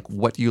need? Like,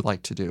 what do you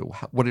like to do?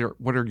 What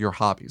are your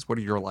hobbies? What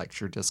are your likes,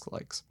 your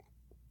dislikes?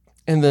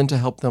 And then to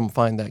help them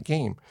find that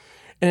game.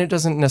 And it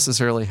doesn't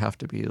necessarily have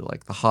to be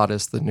like the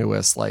hottest, the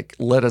newest, like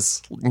let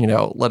us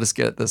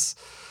get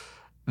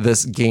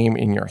this game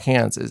in your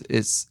hands.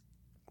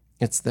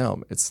 It's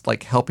them. It's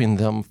like helping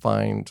them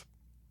find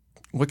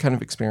what kind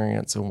of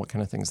experience and what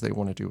kind of things they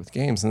want to do with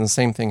games. And the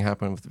same thing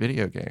happened with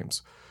video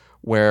games,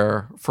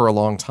 where for a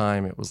long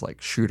time it was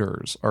like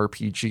shooters,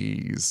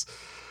 RPGs,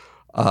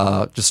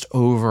 just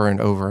over and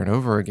over and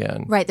over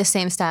again. Right, the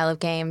same style of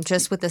game,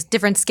 just with this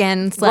different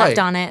skin slapped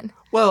on it.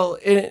 Well,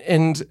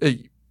 and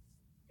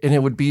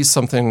it would be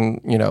something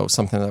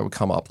that would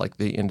come up like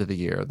the end of the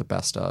year, the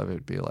best of.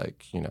 It'd be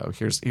like,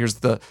 here's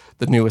the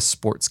newest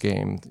sports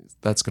game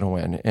that's going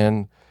to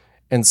win.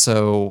 And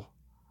so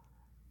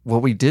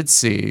what we did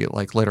see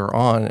like later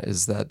on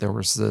is that there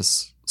was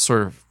this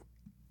sort of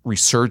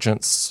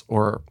resurgence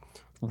or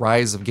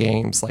rise of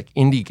games like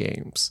indie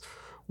games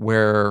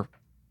where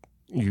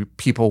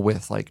people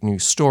with like new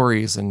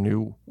stories and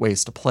new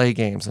ways to play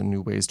games and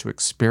new ways to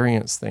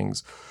experience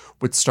things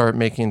would start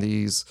making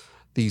these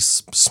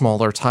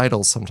smaller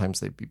titles. Sometimes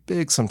they'd be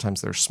big,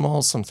 sometimes they're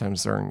small,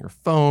 sometimes they're on your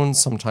phone,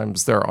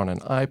 sometimes they're on an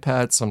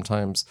iPad,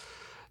 sometimes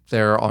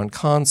they're on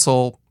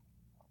console.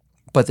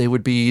 But they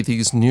would be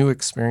these new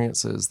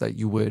experiences that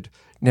you would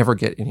never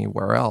get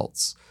anywhere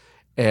else.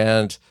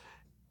 And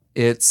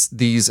it's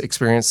these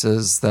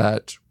experiences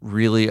that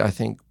really, I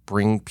think,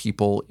 bring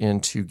people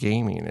into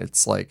gaming.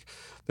 It's like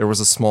there was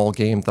a small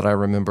game that I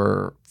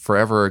remember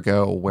forever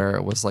ago where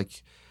it was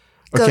like,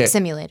 Goat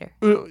Simulator.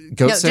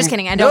 Just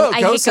kidding. I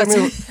hate Goat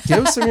Simulator.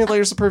 Goat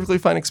Simulator is a perfectly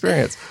fine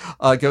experience.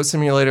 Goat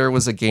Simulator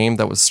was a game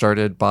that was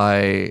started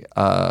by,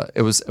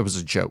 it was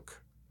a joke.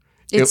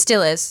 It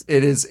still is.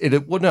 It is.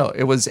 It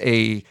was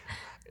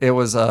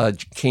a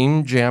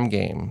game jam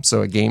game.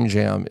 So a game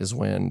jam is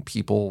when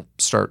people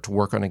start to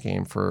work on a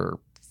game for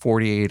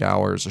 48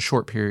 hours, a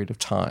short period of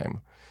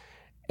time.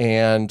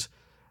 And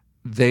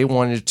they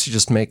wanted to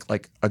just make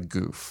like a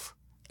goof.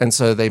 And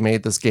so they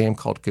made this game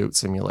called Goat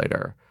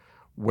Simulator,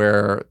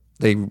 where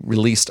they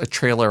released a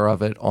trailer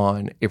of it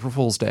on April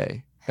Fool's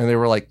Day. And they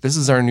were like, this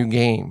is our new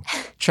game.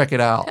 Check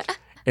it out.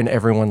 And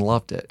everyone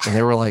loved it. And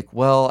they were like,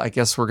 well, I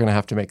guess we're going to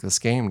have to make this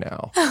game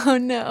now. Oh,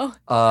 no.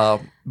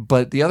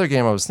 But the other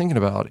game I was thinking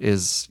about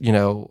is,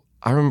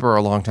 I remember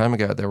a long time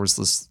ago, there was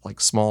this like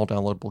small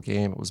downloadable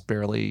game.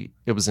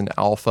 It was in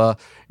alpha.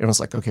 And it was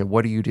like, okay,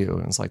 what do you do?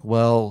 And it's like,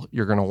 well,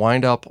 you're going to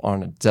wind up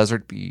on a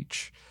desert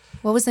beach.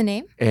 What was the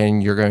name?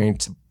 And you're going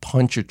to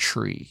punch a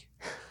tree.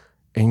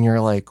 And they're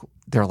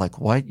like,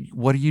 what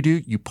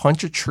do? You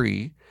punch a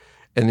tree,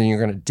 and then you're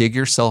going to dig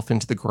yourself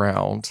into the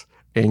ground,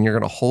 and you're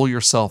going to hold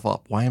yourself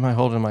up. Why am I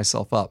holding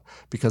myself up?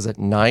 Because at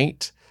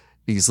night,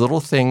 these little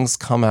things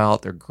come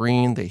out. They're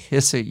green. They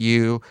hiss at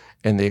you,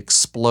 and they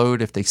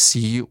explode if they see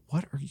you.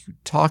 What are you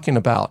talking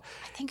about?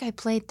 I think I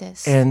played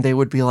this. And they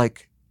would be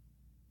like,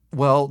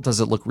 well, does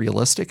it look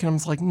realistic?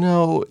 And I'm like,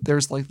 no,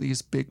 there's like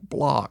these big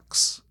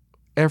blocks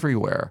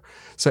everywhere.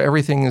 So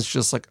everything is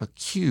just like a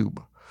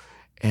cube.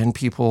 And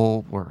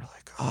people were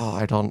like, oh,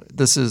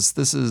 this is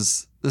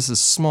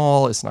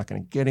small. It's not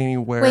going to get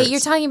anywhere. Wait, you're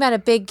talking about a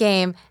big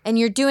game, and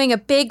you're doing a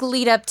big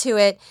lead up to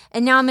it,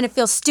 and now I'm going to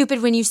feel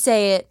stupid when you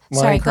say it.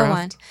 Sorry, go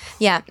on.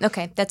 Yeah,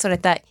 okay, that's what I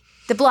thought.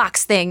 The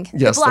blocks thing.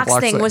 Yes, the blocks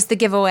thing was the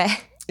giveaway.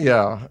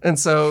 Yeah, and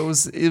so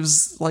it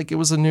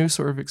was a new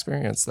sort of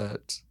experience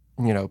that,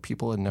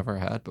 people had never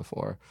had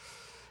before.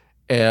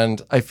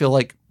 And I feel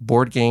like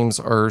board games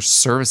are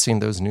servicing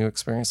those new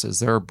experiences.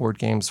 There are board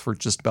games for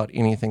just about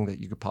anything that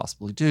you could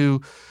possibly do.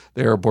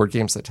 There are board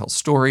games that tell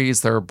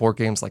stories. There are board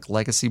games like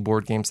legacy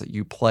board games that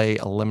you play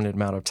a limited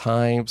amount of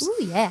times.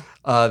 Ooh, yeah.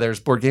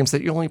 There's board games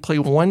that you only play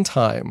one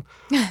time.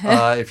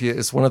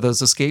 It's one of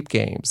those escape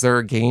games. There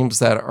are games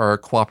that are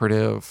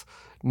cooperative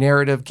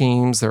narrative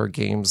games. There are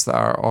games that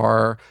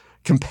are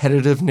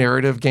competitive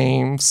narrative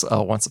games.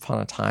 Once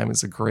Upon a Time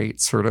is a great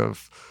sort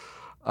of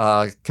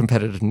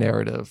competitive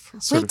narrative.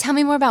 Wait, tell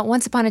me more about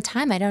Once Upon a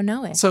Time. I don't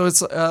know it. So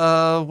it's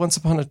Once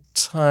Upon a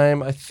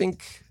Time, I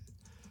think,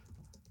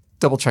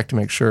 double check to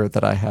make sure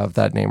that I have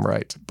that name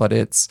right. But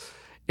it's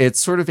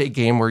sort of a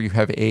game where you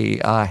have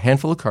a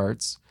handful of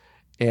cards,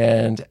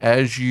 and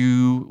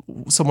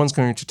someone's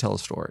going to tell a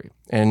story.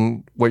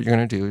 And what you're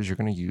going to do is you're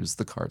going to use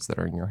the cards that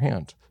are in your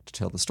hand to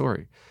tell the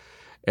story.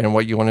 And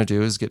what you want to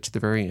do is get to the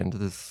very end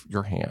of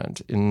your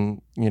hand,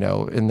 and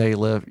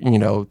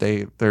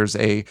there's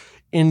a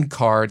end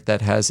card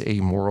that has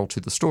a moral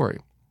to the story.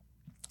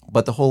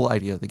 But the whole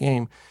idea of the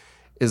game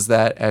is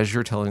that as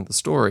you're telling the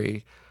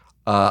story,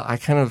 I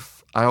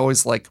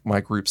always like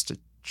my groups to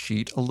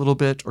cheat a little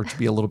bit or to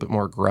be a little bit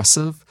more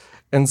aggressive,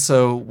 and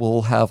so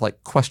we'll have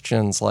like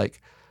questions like,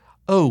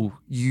 "Oh,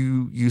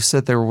 you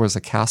said there was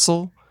a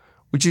castle.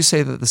 Would you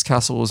say that this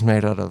castle was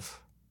made out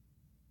of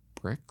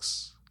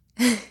bricks?"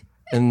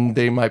 And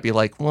they might be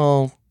like,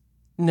 well,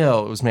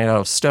 no, it was made out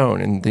of stone.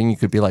 And then you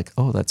could be like,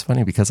 oh, that's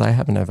funny because I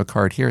happen to have a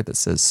card here that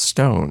says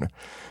stone.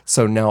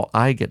 So now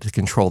I get to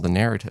control the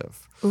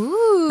narrative.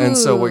 Ooh. And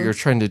so what you're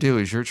trying to do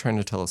is you're trying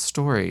to tell a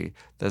story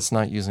that's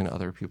not using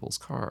other people's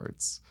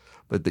cards,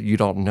 but that you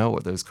don't know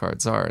what those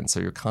cards are. And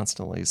so you're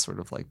constantly sort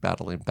of like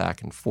battling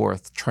back and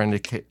forth, trying to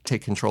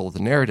take control of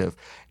the narrative.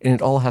 And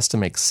it all has to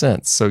make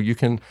sense. So you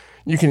can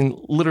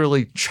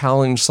literally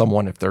challenge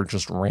someone if they're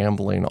just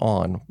rambling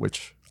on,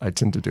 which I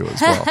tend to do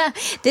as well.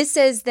 This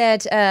says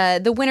that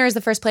the winner is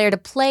the first player to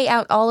play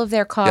out all of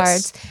their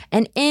cards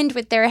and end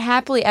with their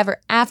happily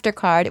ever after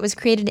card. It was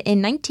created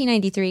in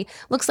 1993.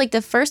 Looks like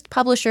the first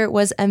publisher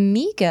was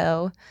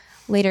Amigo.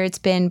 Later, it's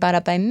been bought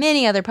up by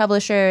many other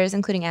publishers,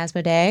 including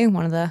Asmodee,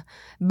 one of the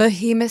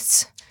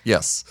behemoths.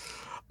 Yes.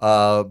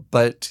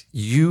 But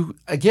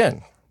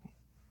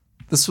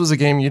this was a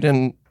game you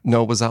didn't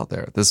know was out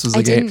there. This was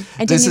a game.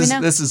 I didn't even know.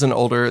 This is an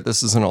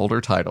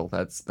older title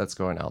that's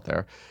going out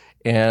there.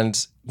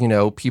 And,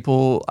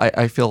 people,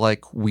 I feel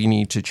like we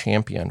need to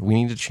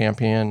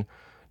champion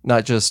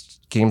not just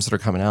games that are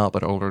coming out,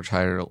 but older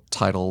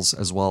titles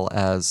as well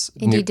as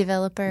Indie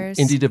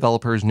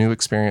developers, new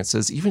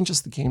experiences, even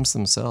just the games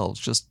themselves,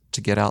 just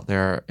to get out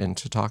there and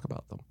to talk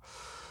about them.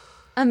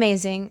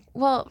 Amazing.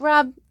 Well,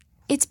 Rob,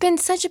 it's been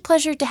such a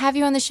pleasure to have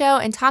you on the show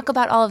and talk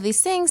about all of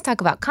these things, talk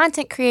about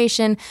content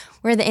creation,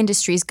 where the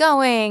industry's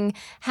going,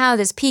 how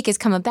this peak has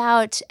come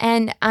about.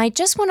 And I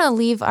just want to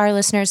leave our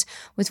listeners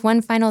with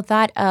one final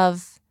thought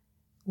of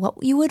what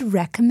you would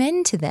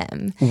recommend to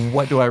them.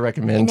 What do I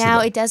recommend to them? Now,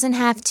 it doesn't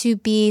have to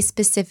be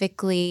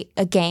specifically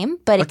a game,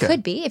 but it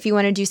could be if you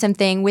want to do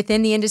something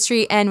within the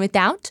industry and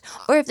without,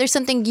 or if there's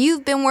something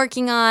you've been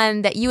working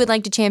on that you would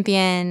like to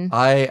champion.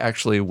 I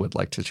actually would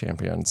like to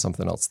champion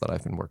something else that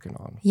I've been working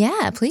on.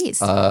 Yeah, please.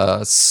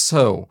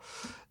 So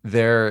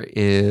there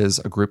is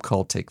a group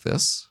called Take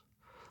This,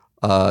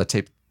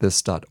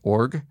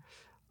 takethis.org,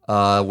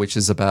 which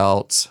is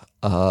about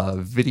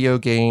video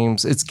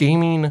games. It's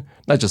gaming,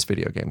 not just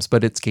video games,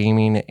 but it's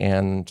gaming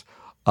and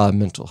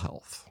mental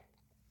health.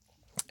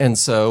 And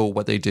so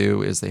what they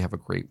do is they have a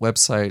great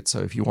website. So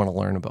if you want to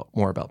learn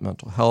more about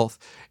mental health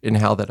and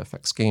how that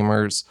affects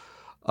gamers,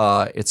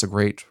 It's a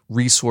great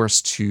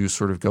resource to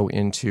sort of go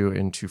into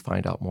and to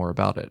find out more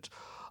about it.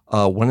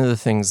 One of the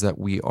things that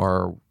we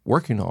are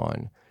working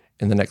on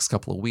in the next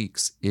couple of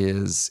weeks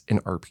is an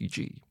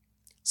RPG.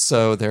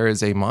 So there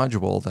is a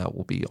module that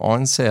will be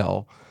on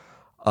sale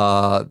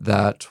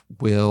that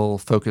will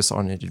focus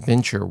on an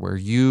adventure where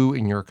you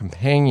and your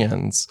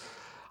companions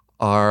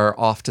are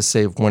off to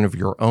save one of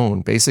your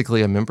own.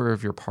 Basically, a member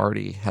of your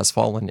party has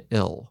fallen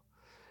ill,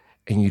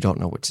 and you don't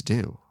know what to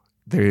do.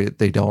 They've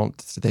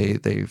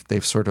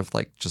sort of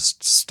like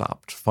just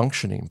stopped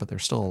functioning, but they're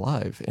still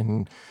alive.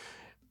 And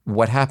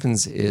what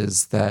happens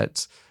is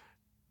that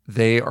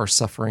they are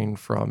suffering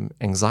from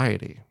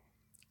anxiety.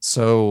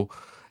 So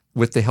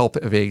with the help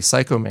of a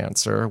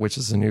psychomancer, which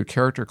is a new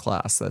character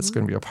class that's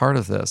going to be a part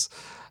of this,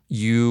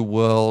 you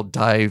will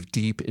dive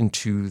deep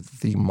into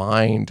the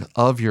mind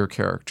of your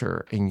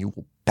character and you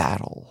will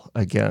battle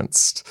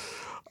against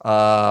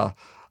those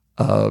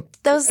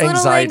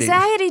little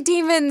anxiety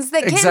demons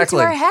that get into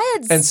our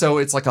heads. And so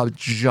it's like a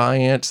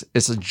giant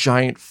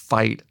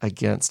fight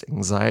against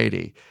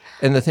anxiety.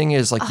 And the thing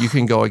is, like, you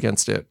can go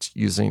against it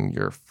using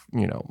your,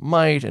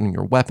 might and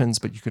your weapons,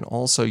 but you can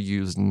also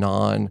use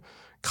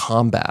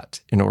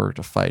non-combat in order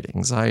to fight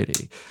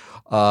anxiety.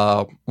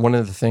 One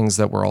of the things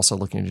that we're also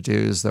looking to do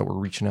is that we're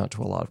reaching out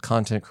to a lot of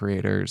content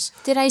creators.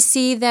 Did I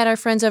see that our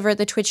friends over at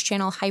the Twitch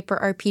channel Hyper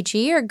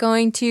RPG are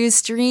going to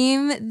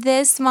stream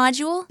this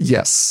module?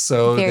 Yes.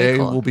 So Very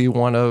cool. will be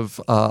one of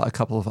a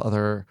couple of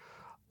other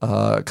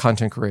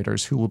content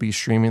creators who will be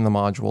streaming the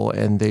module,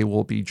 and they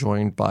will be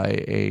joined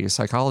by a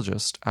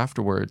psychologist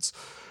afterwards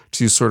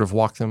to sort of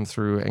walk them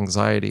through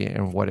anxiety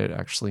and what it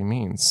actually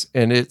means.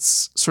 And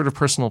it's sort of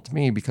personal to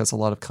me because a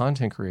lot of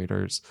content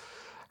creators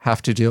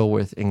have to deal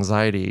with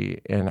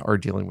anxiety and are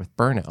dealing with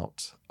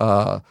burnout.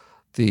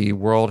 The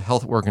World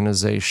Health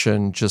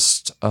Organization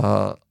just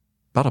about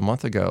a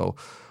month ago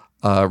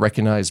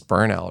recognized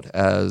burnout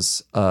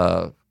as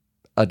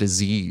a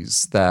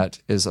disease that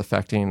is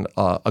affecting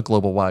a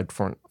global-wide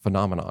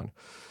phenomenon.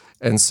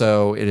 And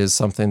so it is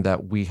something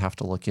that we have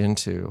to look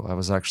into. I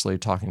was actually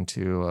talking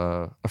to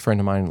a friend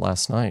of mine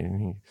last night,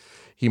 and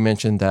he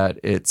mentioned that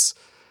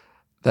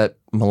that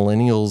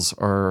millennials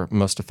are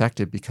most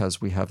affected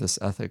because we have this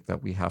ethic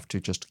that we have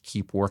to just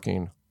keep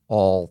working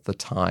all the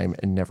time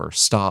and never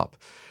stop.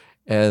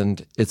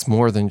 And it's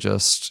more than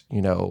just,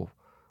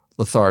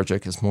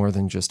 lethargic. It's more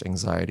than just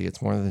anxiety.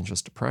 It's more than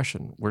just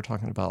depression. We're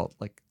talking about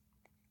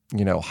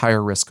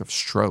higher risk of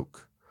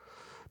stroke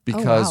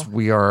because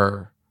we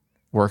are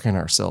working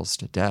ourselves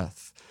to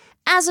death.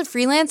 As a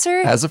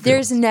freelancer,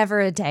 there's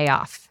never a day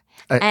off.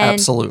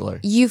 Absolutely.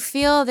 You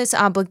feel this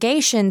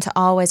obligation to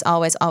always,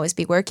 always, always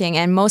be working.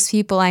 And most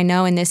people I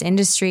know in this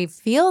industry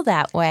feel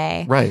that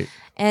way. Right.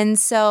 And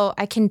so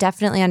I can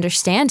definitely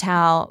understand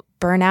how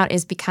burnout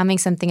is becoming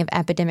something of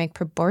epidemic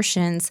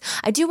proportions.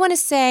 I do want to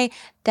say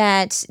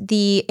that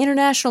the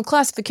International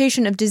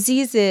Classification of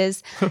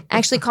Diseases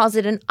actually calls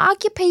it an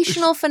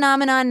occupational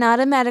phenomenon, not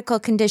a medical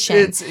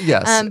condition.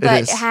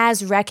 But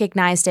has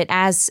recognized it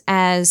as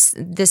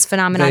this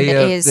phenomenon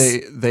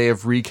They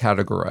have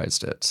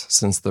recategorized it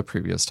since the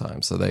previous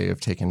time. So they have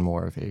taken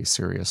more of a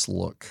serious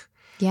look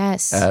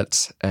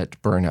at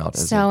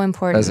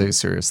burnout as a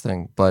serious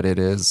thing. But it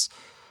is...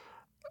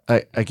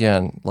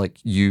 again, like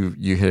you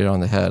hit it on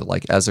the head,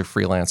 like as a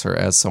freelancer,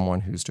 as someone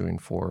who's doing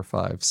 4,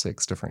 5,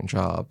 6 different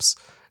jobs,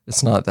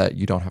 it's not that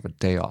you don't have a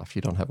day off.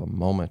 You don't have a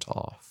moment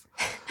off.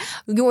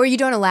 Or you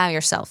don't allow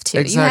yourself to.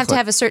 Exactly. You have to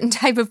have a certain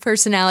type of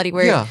personality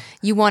where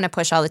you want to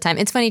push all the time.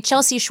 It's funny,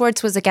 Chelsea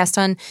Schwartz was a guest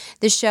on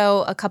the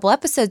show a couple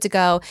episodes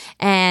ago,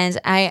 and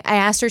I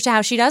asked her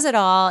how she does it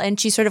all, and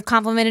she sort of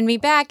complimented me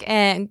back,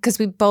 and because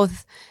we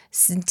both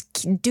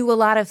do a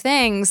lot of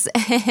things,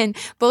 and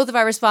both of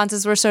our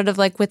responses were sort of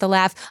like with a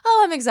laugh,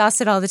 I'm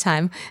exhausted all the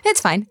time. It's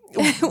fine.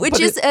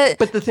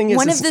 But the thing is,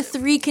 one of the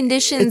 3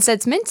 conditions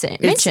that's mentioned.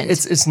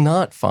 It's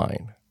not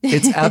fine.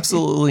 It's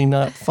absolutely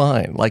not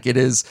fine. Like it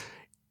is,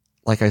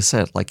 like I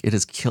said, like it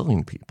is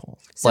killing people.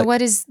 So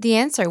what is the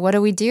answer? What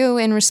do we do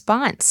in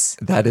response?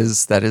 That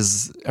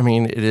is, I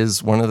mean, it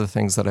is one of the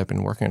things that I've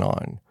been working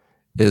on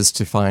is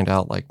to find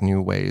out like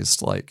new ways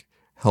to like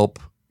help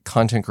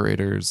content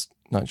creators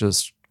not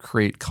just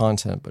create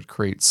content, but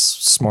create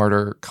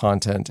smarter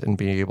content and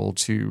be able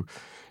to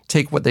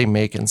take what they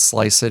make and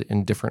slice it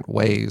in different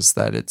ways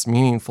that it's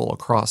meaningful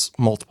across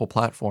multiple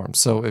platforms.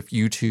 So if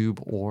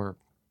YouTube or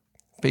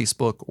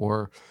Facebook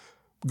or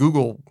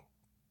Google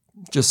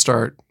just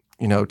start,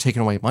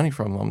 taking away money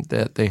from them,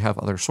 that they have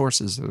other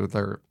sources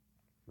or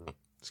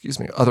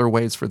other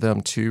ways for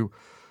them to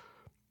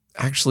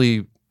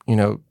actually,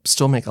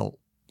 still make a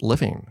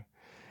living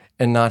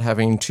and not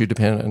having to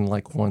depend on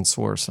like one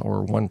source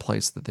or one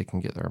place that they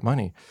can get their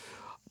money.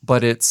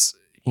 But it's,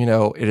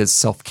 it is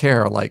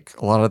self-care. Like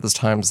a lot of the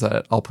times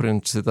that I'll put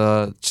into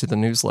the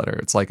newsletter,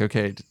 it's like,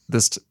 okay,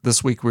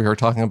 this week we are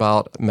talking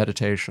about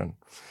meditation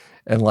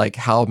and like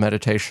how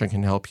meditation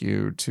can help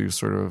you to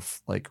sort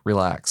of like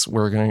relax.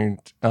 We're going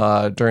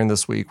to, during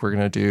this week, we're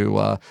going to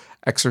do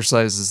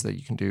exercises that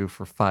you can do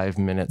for 5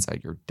 minutes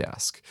at your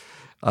desk.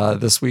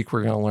 This week,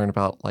 we're going to learn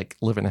about like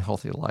living a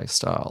healthy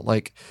lifestyle.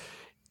 Like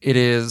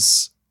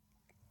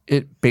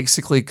it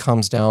basically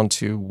comes down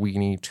to we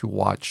need to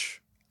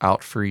watch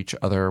out for each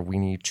other. We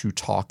need to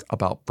talk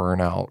about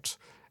burnout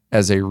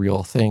as a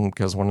real thing,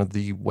 because one of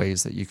the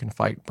ways that you can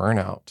fight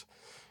burnout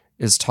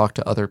is talk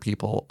to other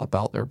people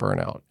about their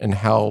burnout and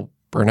how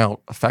burnout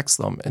affects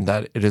them, and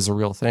that it is a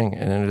real thing.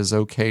 And it is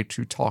okay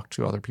to talk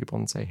to other people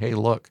and say, hey,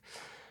 look,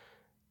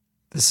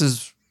 this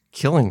is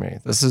killing me.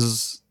 This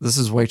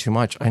is way too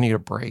much. I need a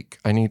break.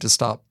 I need to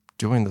stop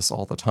doing this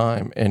all the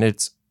time. And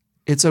it's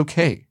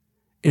okay.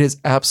 It is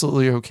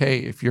absolutely okay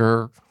if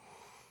you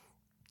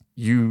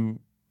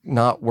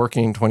not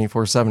working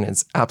 24/7.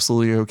 It's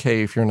absolutely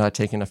okay if you're not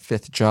taking a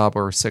 5th job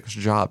or a 6th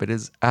job. It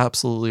is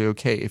absolutely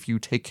okay if you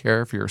take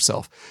care of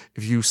yourself,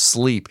 if you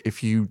sleep,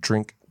 if you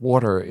drink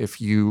water,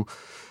 if you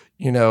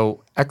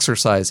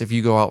exercise, if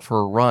you go out for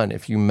a run,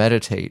 if you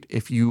meditate,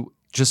 if you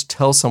just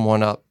tell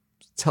someone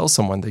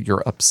that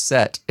you're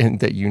upset and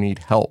that you need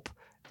help.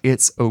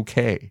 It's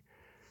okay.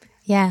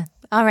 Yeah.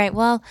 All right.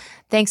 Well,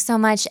 thanks so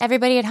much.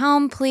 Everybody at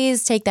home,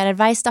 please take that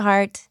advice to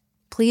heart.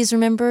 Please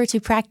remember to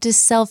practice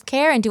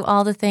self-care and do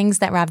all the things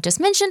that Rob just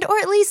mentioned, or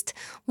at least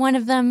one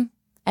of them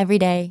every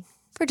day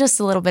for just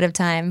a little bit of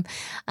time.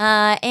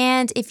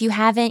 And if you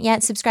haven't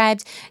yet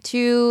subscribed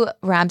to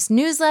Rob's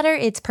newsletter,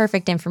 it's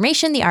Perfect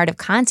Information, The Art of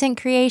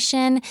Content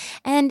Creation.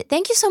 And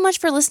thank you so much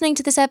for listening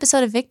to this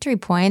episode of Victory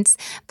Points.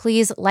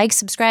 Please like,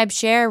 subscribe,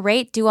 share,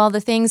 rate, do all the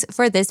things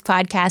for this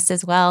podcast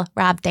as well.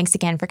 Rob, thanks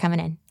again for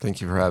coming in.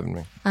 Thank you for having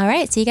me. All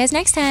right. See you guys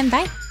next time.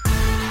 Bye.